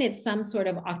often it's some sort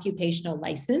of occupational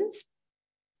license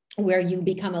where you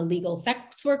become a legal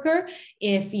sex worker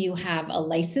if you have a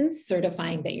license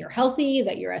certifying that you're healthy,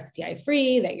 that you're STI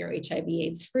free, that you're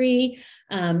HIV/AIDS free.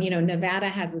 Nevada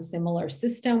has a similar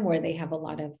system where they have a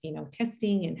lot of,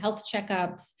 testing and health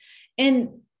checkups.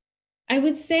 And I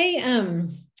would say,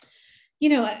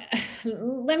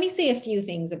 let me say a few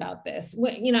things about this.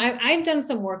 I've done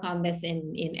some work on this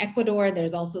in Ecuador.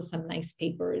 There's also some nice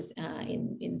papers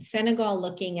in Senegal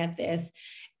looking at this.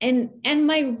 And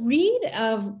my read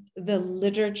of the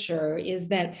literature is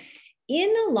that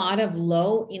in a lot of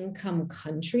low-income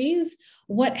countries,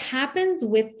 what happens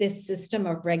with this system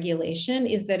of regulation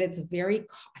is that it's very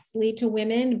costly to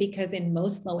women, because in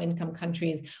most low-income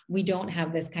countries, we don't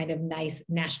have this kind of nice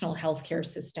national healthcare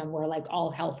system where like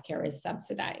all healthcare is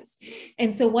subsidized.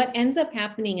 And so what ends up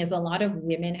happening is a lot of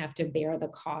women have to bear the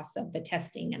costs of the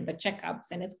testing and the checkups,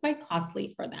 and it's quite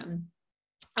costly for them.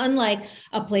 Unlike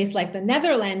a place like the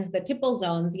Netherlands, the Tipple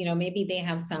zones, maybe they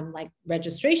have some like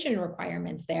registration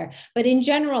requirements there, but in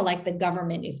general, like the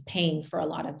government is paying for a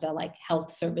lot of the like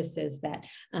health services that,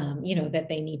 that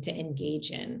they need to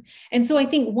engage in. And so I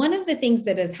think one of the things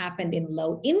that has happened in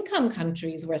low income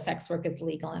countries where sex work is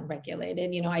legal and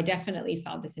regulated, I definitely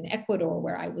saw this in Ecuador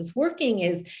where I was working,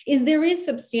 is there is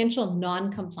substantial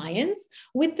non-compliance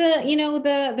with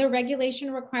the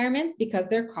regulation requirements because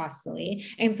they're costly.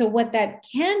 And so what that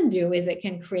can do is it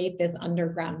can create this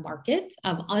underground market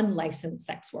of unlicensed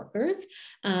sex workers,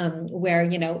 where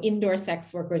indoor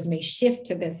sex workers may shift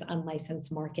to this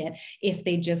unlicensed market if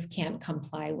they just can't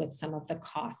comply with some of the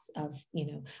costs of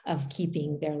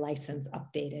keeping their license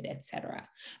updated, etc.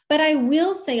 But I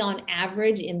will say, on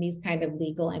average, in these kind of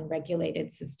legal and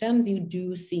regulated systems, you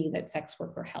do see that sex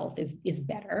worker health is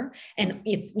better, and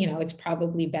it's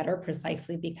probably better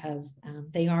precisely because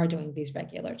they are doing these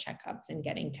regular checkups and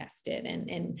getting tested.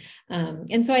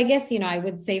 And so I guess, I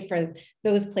would say for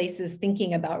those places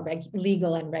thinking about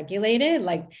legal and regulated,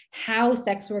 like how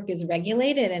sex work is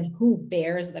regulated and who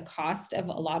bears the cost of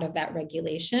a lot of that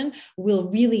regulation will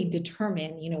really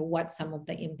determine, what some of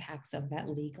the impacts of that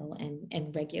legal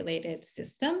and regulated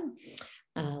system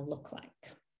look like.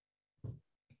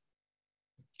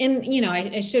 And,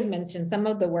 I should mention some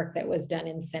of the work that was done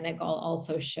in Senegal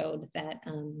also showed that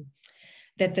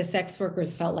that the sex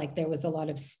workers felt like there was a lot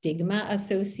of stigma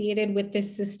associated with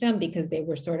this system because they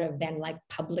were sort of then like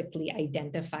publicly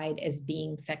identified as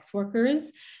being sex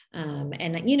workers.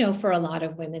 And, for a lot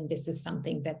of women, this is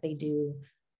something that they do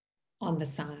on the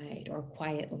side or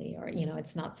quietly, or,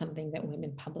 it's not something that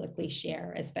women publicly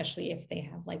share, especially if they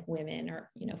have like women or,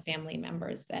 family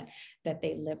members that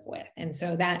they live with. And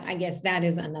so that, I guess that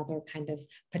is another kind of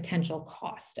potential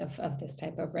cost of this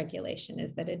type of regulation,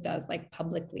 is that it does like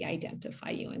publicly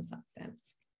identify you in some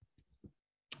sense.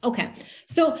 Okay,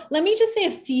 so let me just say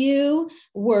a few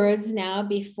words now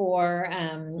before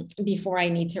I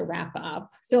need to wrap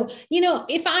up. So,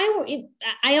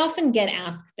 I often get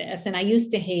asked this, and I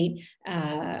used to hate,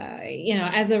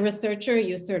 as a researcher,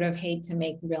 you sort of hate to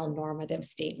make real normative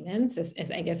statements.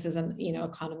 As I guess as an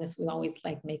economist, we always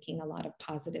like making a lot of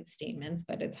positive statements,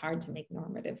 but it's hard to make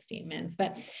normative statements.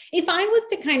 But if I was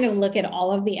to kind of look at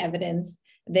all of the evidence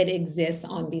that exists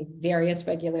on these various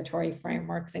regulatory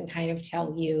frameworks and kind of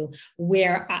tell you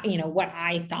where, what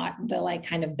I thought the like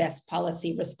kind of best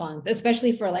policy response,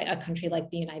 especially for like a country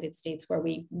like the United States, where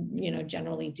we,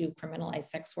 generally do criminalize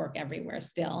sex work everywhere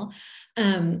still.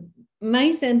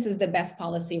 My sense is the best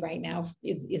policy right now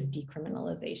is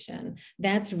decriminalization.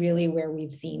 That's really where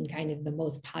we've seen kind of the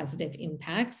most positive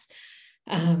impacts.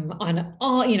 On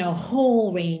all, a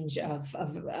whole range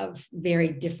of very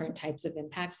different types of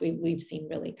impacts. We've seen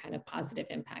really kind of positive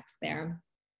impacts there.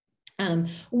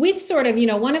 With sort of,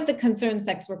 one of the concerns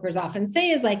sex workers often say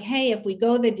is like, hey, if we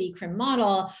go the decrim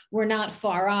model, we're not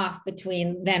far off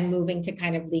between then moving to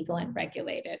kind of legal and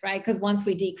regulated, right? Because once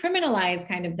we decriminalize,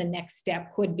 kind of the next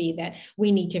step could be that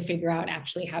we need to figure out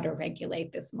actually how to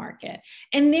regulate this market.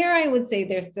 And there, I would say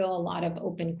there's still a lot of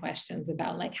open questions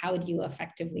about like, how do you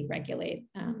effectively regulate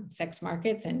sex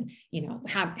markets? And,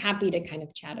 happy to kind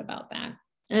of chat about that.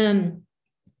 I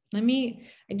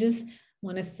just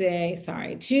want to say,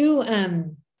 sorry,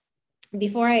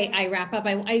 before I wrap up,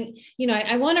 I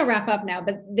want to wrap up now,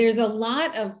 but there's a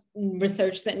lot of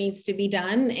research that needs to be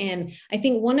done. And I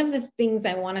think one of the things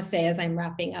I want to say as I'm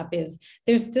wrapping up is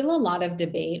there's still a lot of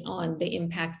debate on the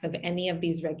impacts of any of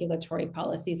these regulatory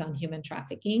policies on human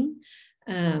trafficking.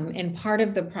 And part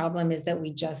of the problem is that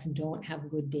we just don't have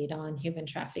good data on human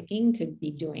trafficking to be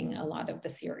doing a lot of the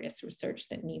serious research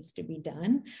that needs to be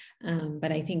done.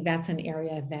 But I think that's an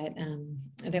area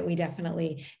that we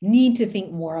definitely need to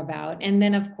think more about. And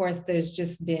then, of course, there's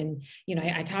just been,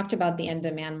 I talked about the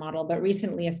end-demand model, but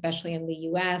recently, especially in the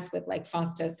US with like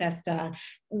FOSTA, SESTA,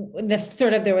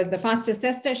 there was the FOSTA,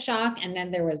 SESTA shock, and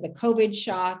then there was the COVID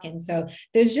shock. And so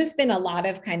there's just been a lot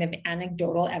of kind of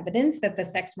anecdotal evidence that the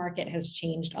sex market has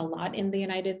changed a lot in the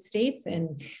United States.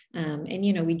 And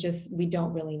we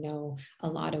don't really know a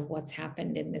lot of what's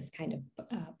happened in this kind of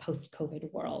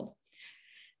post-COVID world.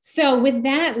 So with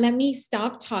that, let me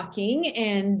stop talking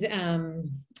and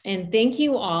thank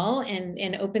you all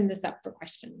and open this up for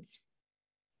questions.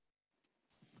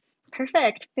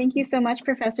 Perfect. Thank you so much,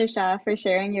 Professor Shah, for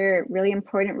sharing your really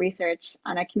important research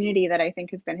on a community that I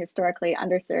think has been historically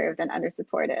underserved and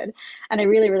undersupported. And I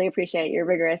really, really appreciate your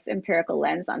rigorous empirical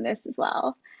lens on this as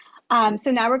well.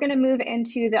 So now we're going to move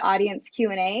into the audience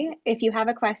Q&A. If you have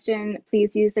a question,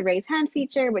 please use the raise hand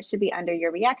feature, which should be under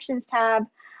your reactions tab.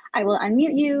 I will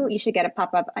unmute you. You should get a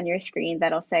pop-up on your screen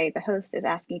that'll say the host is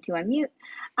asking to unmute.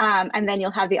 And then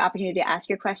you'll have the opportunity to ask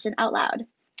your question out loud.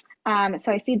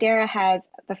 So I see Dara has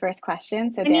the first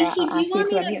question. So Dara, I'll ask you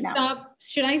to unmute now.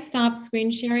 Should I stop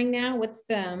screen sharing now? What's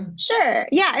the? Sure.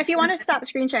 Yeah. If you want to stop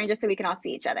screen sharing just so we can all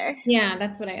see each other. Yeah,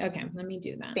 that's what okay. Let me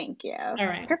do that. Thank you. All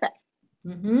right. Perfect.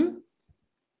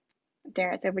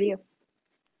 Dara, it's over to you.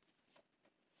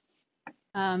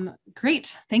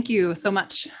 Great. Thank you so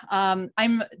much.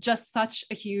 I'm just such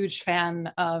a huge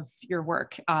fan of your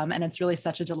work, and it's really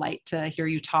such a delight to hear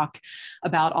you talk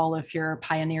about all of your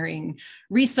pioneering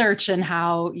research and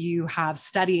how you have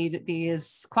studied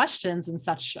these questions in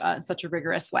such a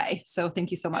rigorous way. So thank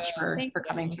you so much for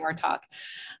coming to our talk.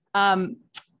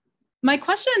 My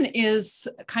question is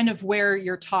kind of where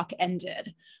your talk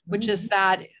ended, which is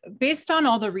that based on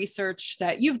all the research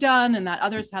that you've done and that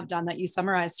others have done that you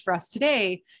summarized for us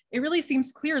today, it really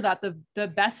seems clear that the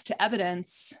best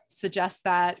evidence suggests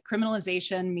that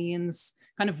criminalization means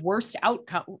kind of worse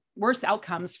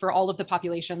outcomes for all of the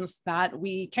populations that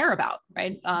we care about,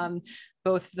 right?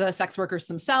 Both the sex workers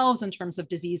themselves in terms of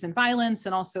disease and violence,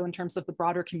 and also in terms of the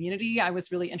broader community. I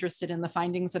was really interested in the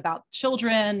findings about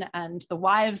children and the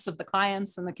wives of the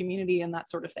clients and the community and that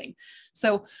sort of thing.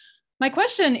 So my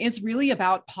question is really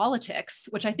about politics,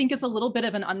 which I think is a little bit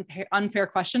of an unfair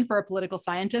question for a political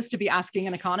scientist to be asking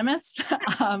an economist,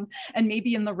 and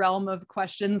maybe in the realm of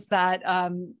questions that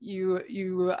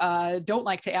you don't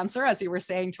like to answer, as you were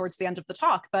saying towards the end of the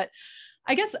talk. But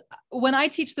I guess when I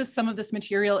teach some of this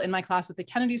material in my class at the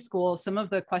Kennedy School, some of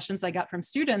the questions I get from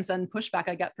students and pushback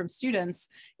I get from students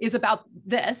is about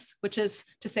this, which is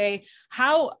to say,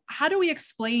 how do we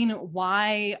explain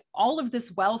why all of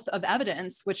this wealth of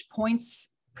evidence, which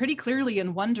points pretty clearly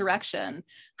in one direction,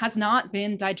 has not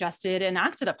been digested and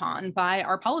acted upon by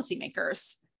our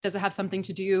policymakers? Does it have something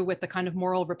to do with the kind of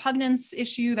moral repugnance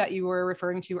issue that you were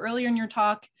referring to earlier in your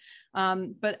talk?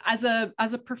 But as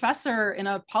a professor in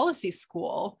a policy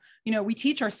school, we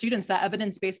teach our students that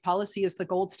evidence-based policy is the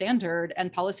gold standard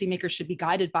and policymakers should be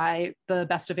guided by the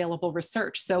best available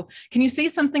research. So can you say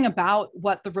something about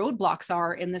what the roadblocks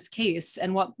are in this case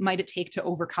and what might it take to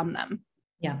overcome them?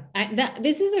 Yeah,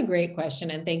 this is a great question.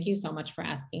 And thank you so much for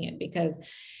asking it, because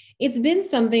it's been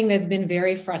something that's been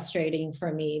very frustrating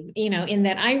for me, in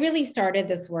that I really started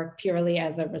this work purely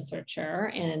as a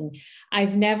researcher, and I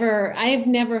have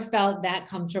never felt that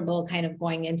comfortable kind of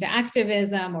going into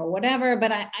activism or whatever.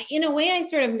 But I in a way, I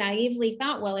sort of naively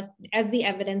thought, well, as the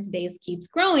evidence base keeps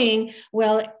growing,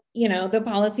 well, the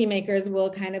policymakers will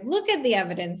kind of look at the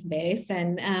evidence base,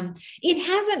 and it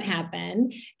hasn't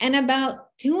happened. And about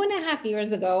 2.5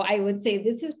 years ago, I would say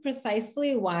this is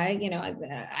precisely why,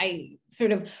 I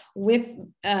sort of with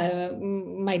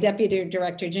my deputy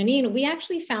director, Janine, we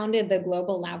actually founded the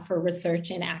Global Lab for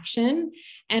Research in Action.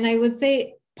 And I would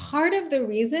say part of the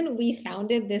reason we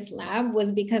founded this lab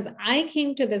was because I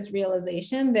came to this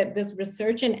realization that this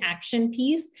research and action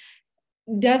piece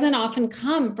doesn't often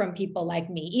come from people like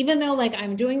me. Even though like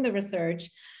I'm doing the research,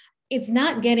 it's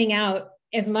not getting out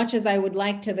as much as I would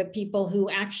like to the people who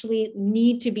actually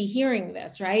need to be hearing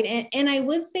this, right? And I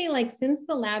would say, like, since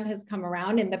the lab has come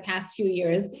around in the past few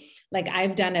years, like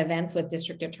I've done events with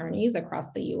district attorneys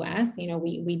across the US, you know,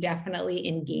 we definitely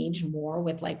engage more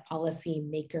with like policy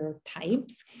maker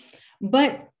types,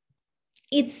 but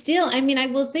it's still, I mean, I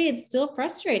will say it's still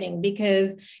frustrating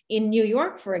because in New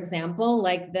York, for example,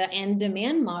 like the end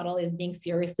demand model is being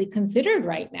seriously considered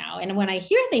right now. And when I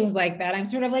hear things like that, I'm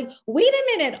sort of like, wait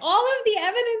a minute, all of the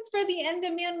evidence for the end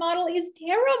demand model is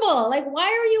terrible. Like, why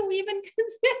are you even,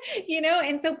 you know?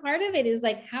 And so part of it is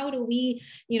like, how do we,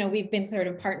 you know, we've been sort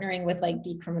of partnering with like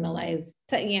decriminalized,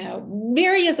 you know,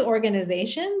 various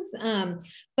organizations.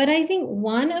 But I think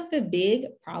one of the big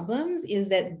problems is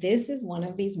that this is one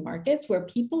of these markets where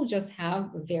people just have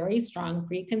very strong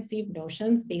preconceived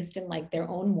notions based in like their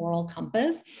own moral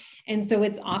compass. And so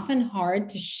it's often hard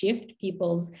to shift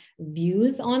people's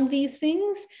views on these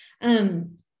things.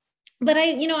 But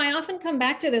I often come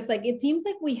back to this, like, it seems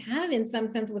like we have in some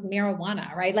sense with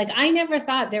marijuana, right? Like, I never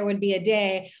thought there would be a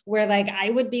day where like I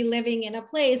would be living in a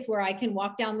place where I can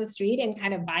walk down the street and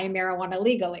kind of buy marijuana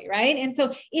legally, right? And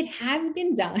so it has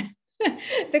been done.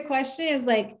 The question is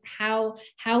like how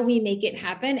we make it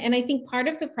happen. And I think part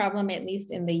of the problem, at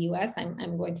least in the US,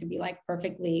 I'm going to be like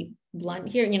perfectly blunt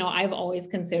here. You know, I've always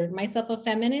considered myself a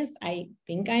feminist. I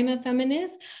think I'm a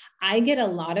feminist. I get a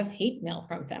lot of hate mail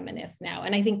from feminists now.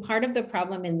 And I think part of the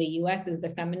problem in the US is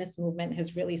the feminist movement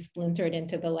has really splintered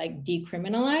into the like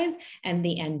decriminalize and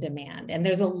the end demand. And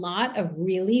there's a lot of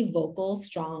really vocal,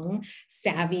 strong,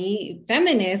 savvy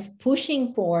feminists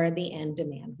pushing for the end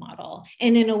demand model.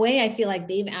 And in a way, I feel like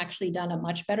they've actually done a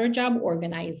much better job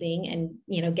organizing and,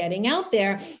 you know, getting out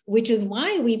there, which is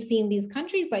why we've seen these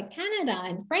countries like Canada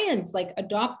and France like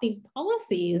adopt these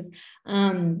policies.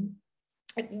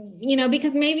 You know,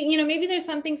 because maybe there's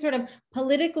something sort of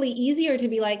politically easier to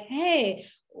be like, hey,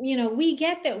 you know, we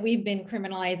get that we've been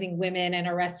criminalizing women and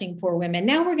arresting poor women.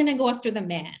 Now we're going to go after the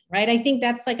men, right? I think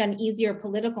that's like an easier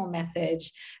political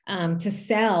message to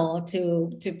sell to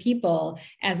people,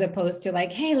 as opposed to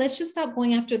like, hey, let's just stop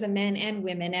going after the men and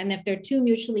women. And if they're two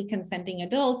mutually consenting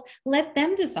adults, let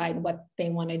them decide what they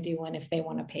want to do and if they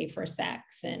want to pay for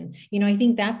sex. And, you know, I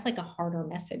think that's like a harder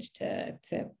message to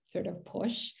sort of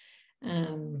push.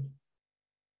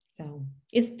 So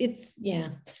it's yeah.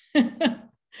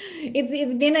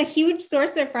 It's been a huge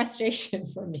source of frustration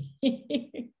for me.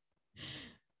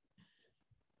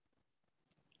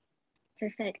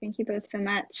 Perfect. Thank you both so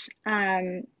much.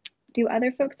 Do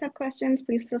other folks have questions?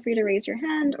 Please feel free to raise your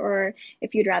hand, or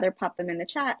if you'd rather pop them in the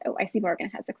chat. Oh, I see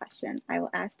Morgan has a question. I will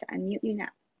ask to unmute you now.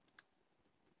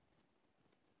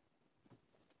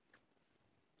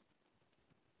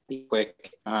 Be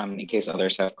quick in case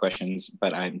others have questions,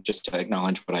 but I'm just to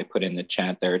acknowledge what I put in the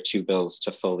chat. There are two bills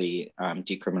to fully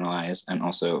decriminalize and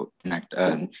also enact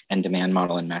an end demand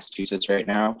model in Massachusetts right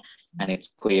now. And it's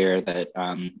clear that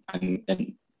I'm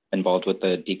involved with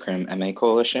the Decrim MA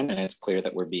Coalition, and it's clear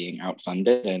that we're being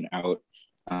outfunded and out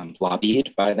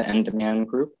lobbied by the end demand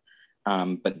group.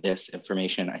 But this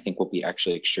information I think will be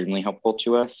actually extremely helpful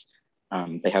to us.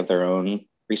 They have their own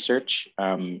research,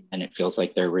 and it feels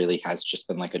like there really has just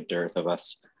been like a dearth of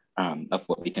us of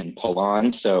what we can pull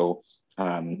on. So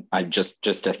I just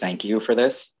to thank you for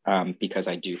this, because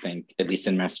I do think, at least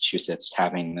in Massachusetts,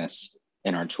 having this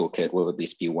in our toolkit will at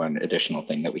least be one additional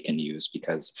thing that we can use,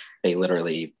 because they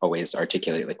literally always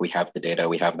articulate like, we have the data,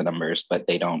 we have the numbers, but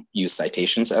they don't use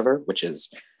citations ever, which is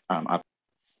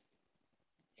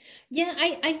yeah,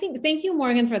 I think, thank you,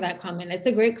 Morgan, for that comment. It's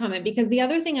a great comment, because the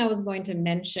other thing I was going to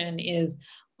mention is,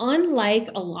 unlike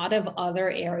a lot of other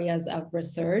areas of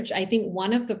research, I think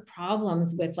one of the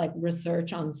problems with like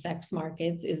research on sex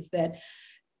markets is that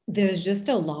there's just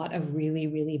a lot of really,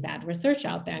 really bad research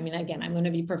out there. I mean, again, I'm going to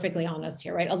be perfectly honest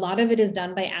here, right? A lot of it is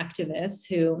done by activists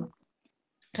who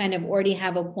kind of already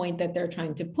have a point that they're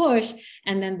trying to push,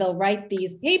 and then they'll write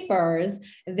these papers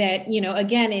that, you know,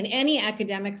 again, in any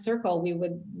academic circle, we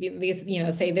would, you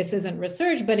know, say this isn't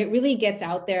research, but it really gets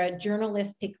out there.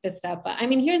 Journalists pick this stuff up. I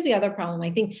mean, here's the other problem.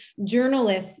 I think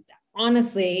journalists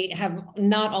honestly have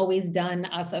not always done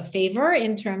us a favor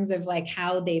in terms of like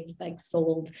how they've like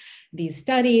sold these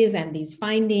studies and these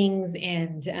findings.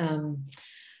 And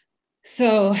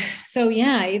so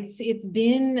yeah, it's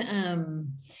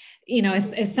been, you know,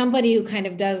 as somebody who kind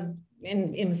of does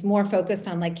and is more focused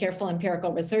on like careful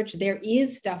empirical research, there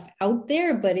is stuff out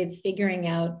there, but it's figuring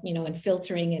out, you know, and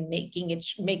filtering and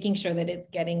making sure that it's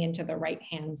getting into the right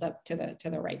hands, up to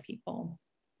the right people.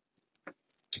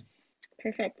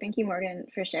 Perfect. Thank you, Morgan,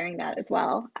 for sharing that as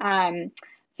well.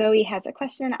 Zoe has a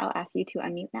question. I'll ask you to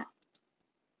unmute now.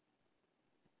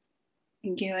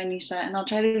 Thank you, Anisha. And I'll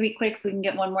try to be quick so we can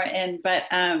get one more in. But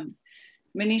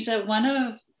Manisha, one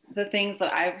of the things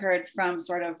that I've heard from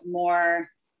sort of more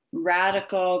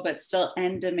radical but still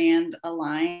end demand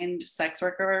aligned sex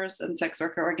workers and sex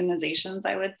worker organizations,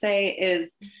 I would say,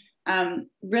 is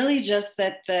really just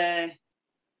that the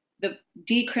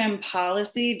decrim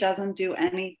policy doesn't do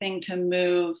anything to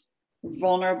move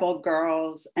vulnerable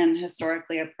girls and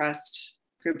historically oppressed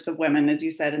groups of women. As you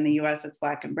said, in the US, it's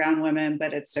Black and brown women,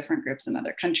 but it's different groups in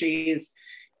other countries,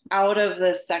 out of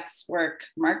the sex work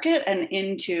market and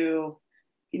into,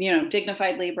 you know,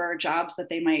 dignified labor jobs that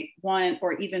they might want,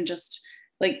 or even just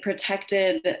like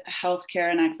protected healthcare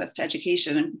and access to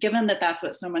education. And given that that's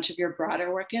what so much of your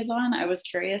broader work is on, I was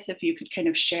curious if you could kind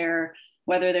of share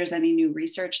whether there's any new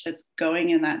research that's going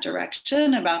in that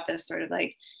direction about this sort of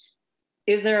like,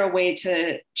 is there a way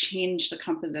to change the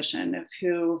composition of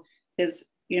who is,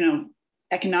 you know,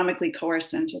 economically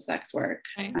coerced into sex work?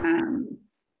 Right.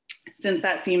 Since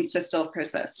that seems to still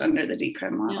persist under the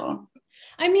decrim model. Yeah.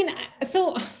 I mean,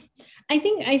 so I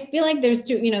feel like there's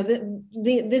two, you know,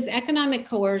 this economic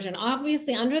coercion,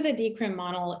 obviously under the decrim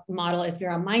model, if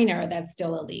you're a minor, that's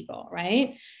still illegal,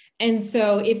 right? And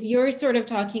so if you're sort of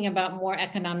talking about more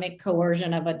economic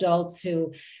coercion of adults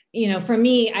who, you know, for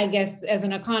me, I guess as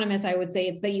an economist, I would say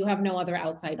it's that you have no other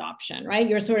outside option, right?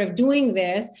 You're sort of doing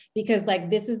this because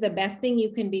like, this is the best thing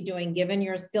you can be doing given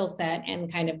your skill set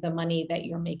and kind of the money that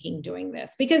you're making doing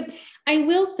this. Because I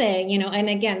will say, you know, and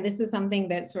again, this is something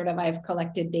that sort of I've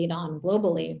collected data on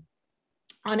globally.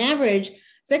 On average,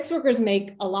 sex workers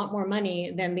make a lot more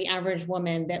money than the average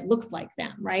woman that looks like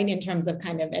them, right? In terms of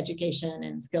kind of education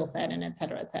and skill set and et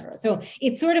cetera, et cetera. So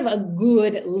it's sort of a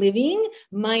good living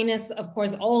minus, of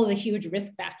course, all the huge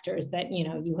risk factors that, you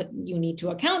know, you need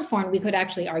to account for. And we could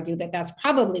actually argue that that's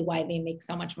probably why they make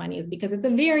so much money, is because it's a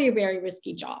very, very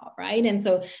risky job, right? And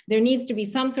so there needs to be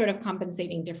some sort of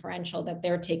compensating differential that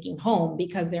they're taking home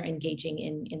because they're engaging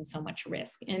in so much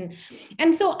risk. And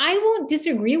so I won't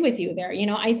disagree with you there. You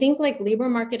know, I think like labor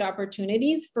market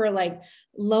opportunities for like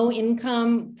low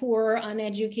income, poor,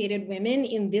 uneducated women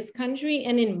in this country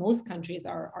and in most countries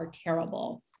are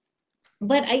terrible.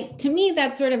 But to me,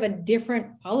 that's sort of a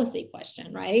different policy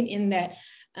question, right? In that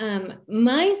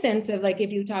my sense of like,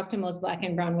 if you talk to most Black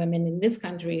and brown women in this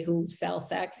country who sell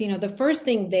sex, you know, the first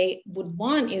thing they would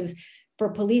want is for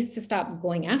police to stop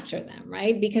going after them,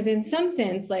 right? Because in some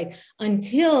sense, like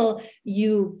until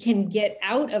you can get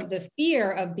out of the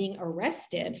fear of being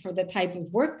arrested for the type of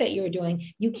work that you're doing,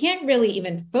 you can't really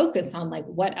even focus on like,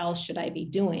 what else should I be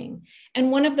doing? And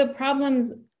one of the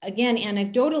problems, again,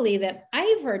 anecdotally, that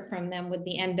I've heard from them with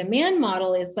the end demand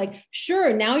model is like,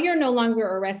 sure, now you're no longer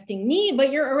arresting me,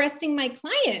 but you're arresting my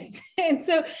clients. And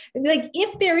so like,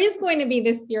 if there is going to be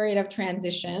this period of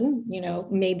transition, you know,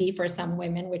 maybe for some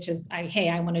women, which is, hey,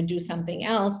 I want to do something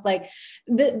else, like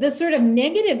the sort of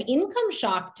negative income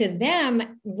shock to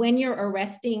them when you're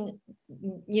arresting,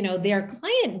 you know, their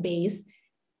client base,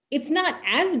 it's not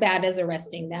as bad as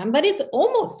arresting them, but it's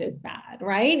almost as bad,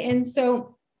 right? And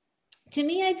so to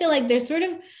me, I feel like there's sort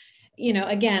of, you know,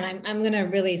 again, I'm going to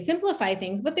really simplify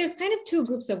things, but there's kind of two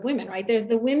groups of women, right? There's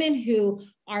the women who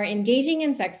are engaging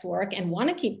in sex work and want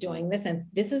to keep doing this, and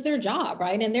this is their job,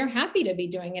 right? And they're happy to be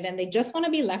doing it, and they just want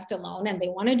to be left alone, and they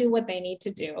want to do what they need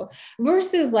to do.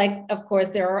 Versus, like, of course,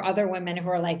 there are other women who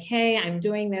are like, hey, I'm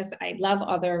doing this, I love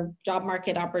other job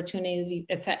market opportunities,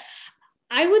 etc.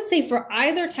 I would say for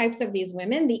either types of these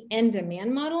women, the end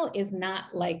demand model is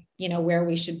not like, you know, where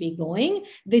we should be going.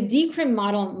 The decrim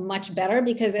model, much better,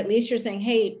 because at least you're saying,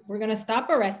 hey, we're going to stop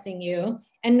arresting you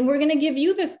and we're going to give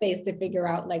you the space to figure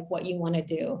out like what you want to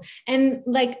do. And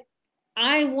like,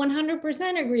 I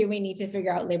 100% agree we need to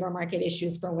figure out labor market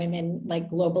issues for women like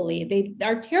globally. They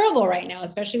are terrible right now,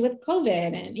 especially with COVID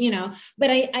and, you know, but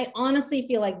I honestly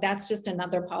feel like that's just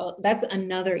that's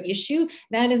another issue.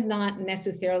 That is not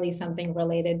necessarily something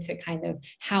related to kind of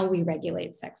how we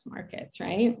regulate sex markets,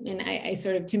 right? And I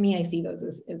sort of, to me, I see those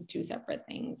as two separate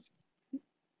things.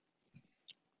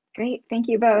 Great, thank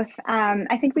you both.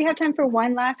 I think we have time for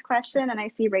one last question, and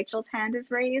I see Rachel's hand is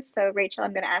raised. So Rachel,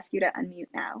 I'm going to ask you to unmute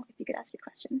now, if you could ask your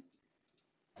question.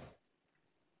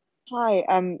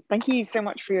 Hi, thank you so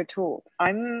much for your talk.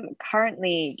 I'm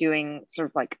currently doing sort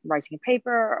of like writing a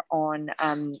paper on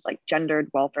like gendered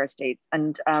welfare states,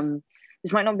 and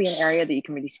this might not be an area that you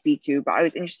can really speak to, but I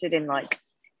was interested in like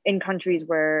in countries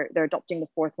where they're adopting the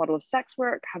fourth model of sex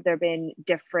work, have there been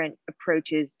different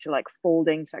approaches to like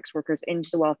folding sex workers into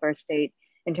the welfare state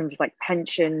in terms of like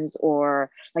pensions or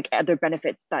like other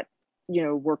benefits that, you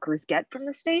know, workers get from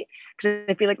the state? Because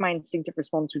I feel like my instinctive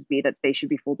response would be that they should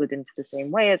be folded into the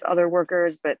same way as other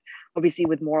workers, but obviously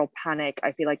with moral panic,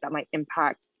 I feel like that might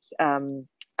impact,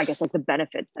 I guess, like the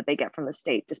benefits that they get from the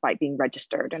state despite being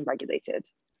registered and regulated.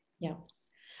 Yeah.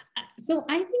 So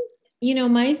I think, you know,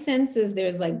 my sense is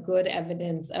there's like good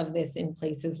evidence of this in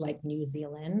places like New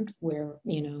Zealand, where,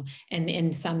 you know, and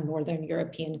in some Northern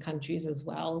European countries as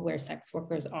well, where sex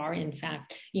workers are in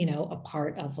fact, you know, a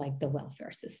part of like the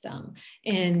welfare system.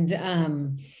 And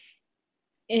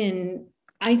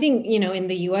I think, you know, in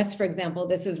the US, for example,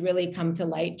 this has really come to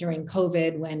light during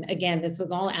COVID when, again, this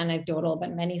was all anecdotal,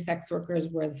 but many sex workers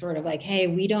were sort of like, hey,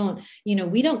 we don't, you know,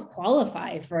 we don't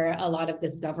qualify for a lot of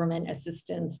this government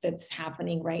assistance that's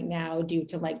happening right now due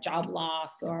to like job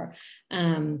loss or,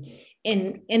 and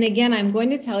again, I'm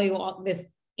going to tell you all this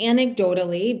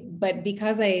anecdotally, but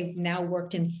because I've now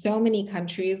worked in so many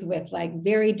countries with like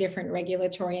very different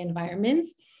regulatory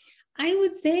environments, I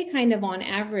would say kind of on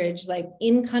average, like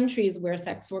in countries where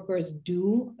sex workers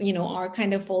do, you know, are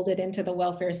kind of folded into the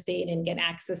welfare state and get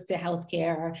access to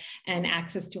healthcare and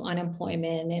access to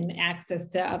unemployment and access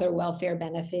to other welfare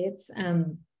benefits,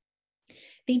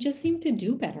 they just seem to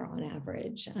do better on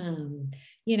average.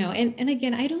 You know, and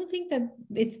again, I don't think that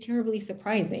it's terribly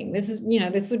surprising. This is, you know,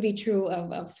 this would be true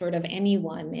of sort of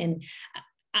anyone. And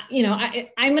you know,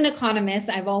 I'm an economist.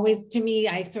 I've always, to me,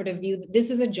 I sort of view this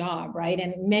as a job, right?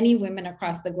 And many women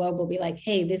across the globe will be like,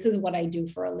 hey, this is what I do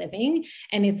for a living.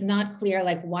 And it's not clear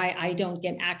like why I don't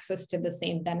get access to the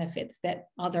same benefits that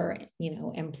other, you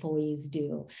know, employees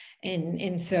do.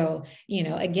 And so, you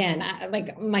know, again,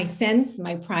 like my sense,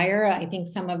 my prior, I think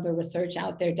some of the research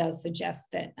out there does suggest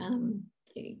that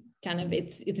kind of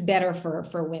it's better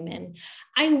for women.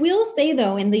 I will say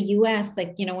though, in the US,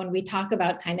 like, you know, when we talk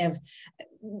about kind of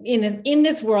in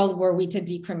this world were we to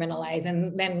decriminalize,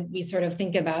 and then we sort of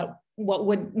think about what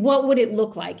would it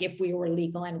look like if we were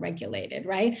legal and regulated,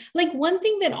 right? Like one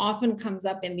thing that often comes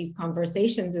up in these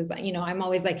conversations is, you know, I'm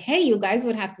always like, hey, you guys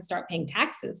would have to start paying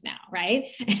taxes now, right?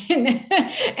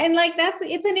 And like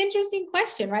it's an interesting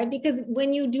question, right? Because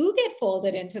when you do get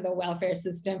folded into the welfare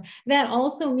system, that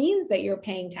also means that you're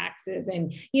paying taxes,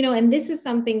 and you know, and this is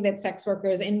something that sex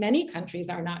workers in many countries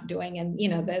are not doing. And you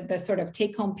know, the sort of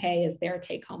take-home pay is their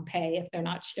take-home pay if they're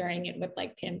not sharing it with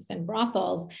like pimps and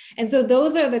brothels. And so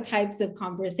those are the types of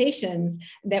conversations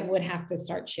that would have to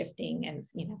start shifting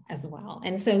as, you know, as well.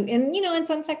 And so, and, you know, and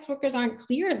some sex workers aren't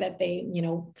clear that they, you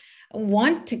know,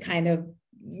 want to kind of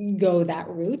go that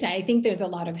route. I think there's a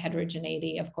lot of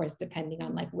heterogeneity, of course, depending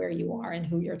on like where you are and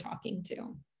who you're talking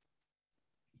to.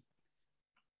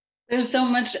 There's so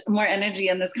much more energy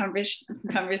in this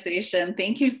conversation.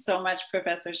 Thank you so much,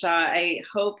 Professor Shah. I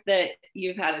hope that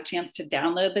you've had a chance to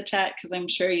download the chat, because I'm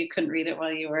sure you couldn't read it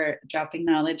while you were dropping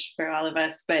knowledge for all of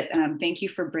us. But thank you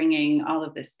for bringing all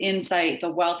of this insight,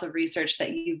 the wealth of research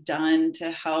that you've done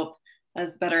to help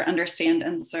us better understand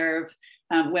and serve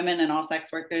women and all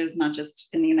sex workers, not just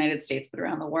in the United States, but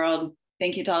around the world.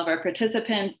 Thank you to all of our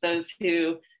participants, those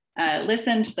who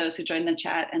listened, those who joined the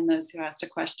chat, and those who asked a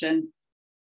question.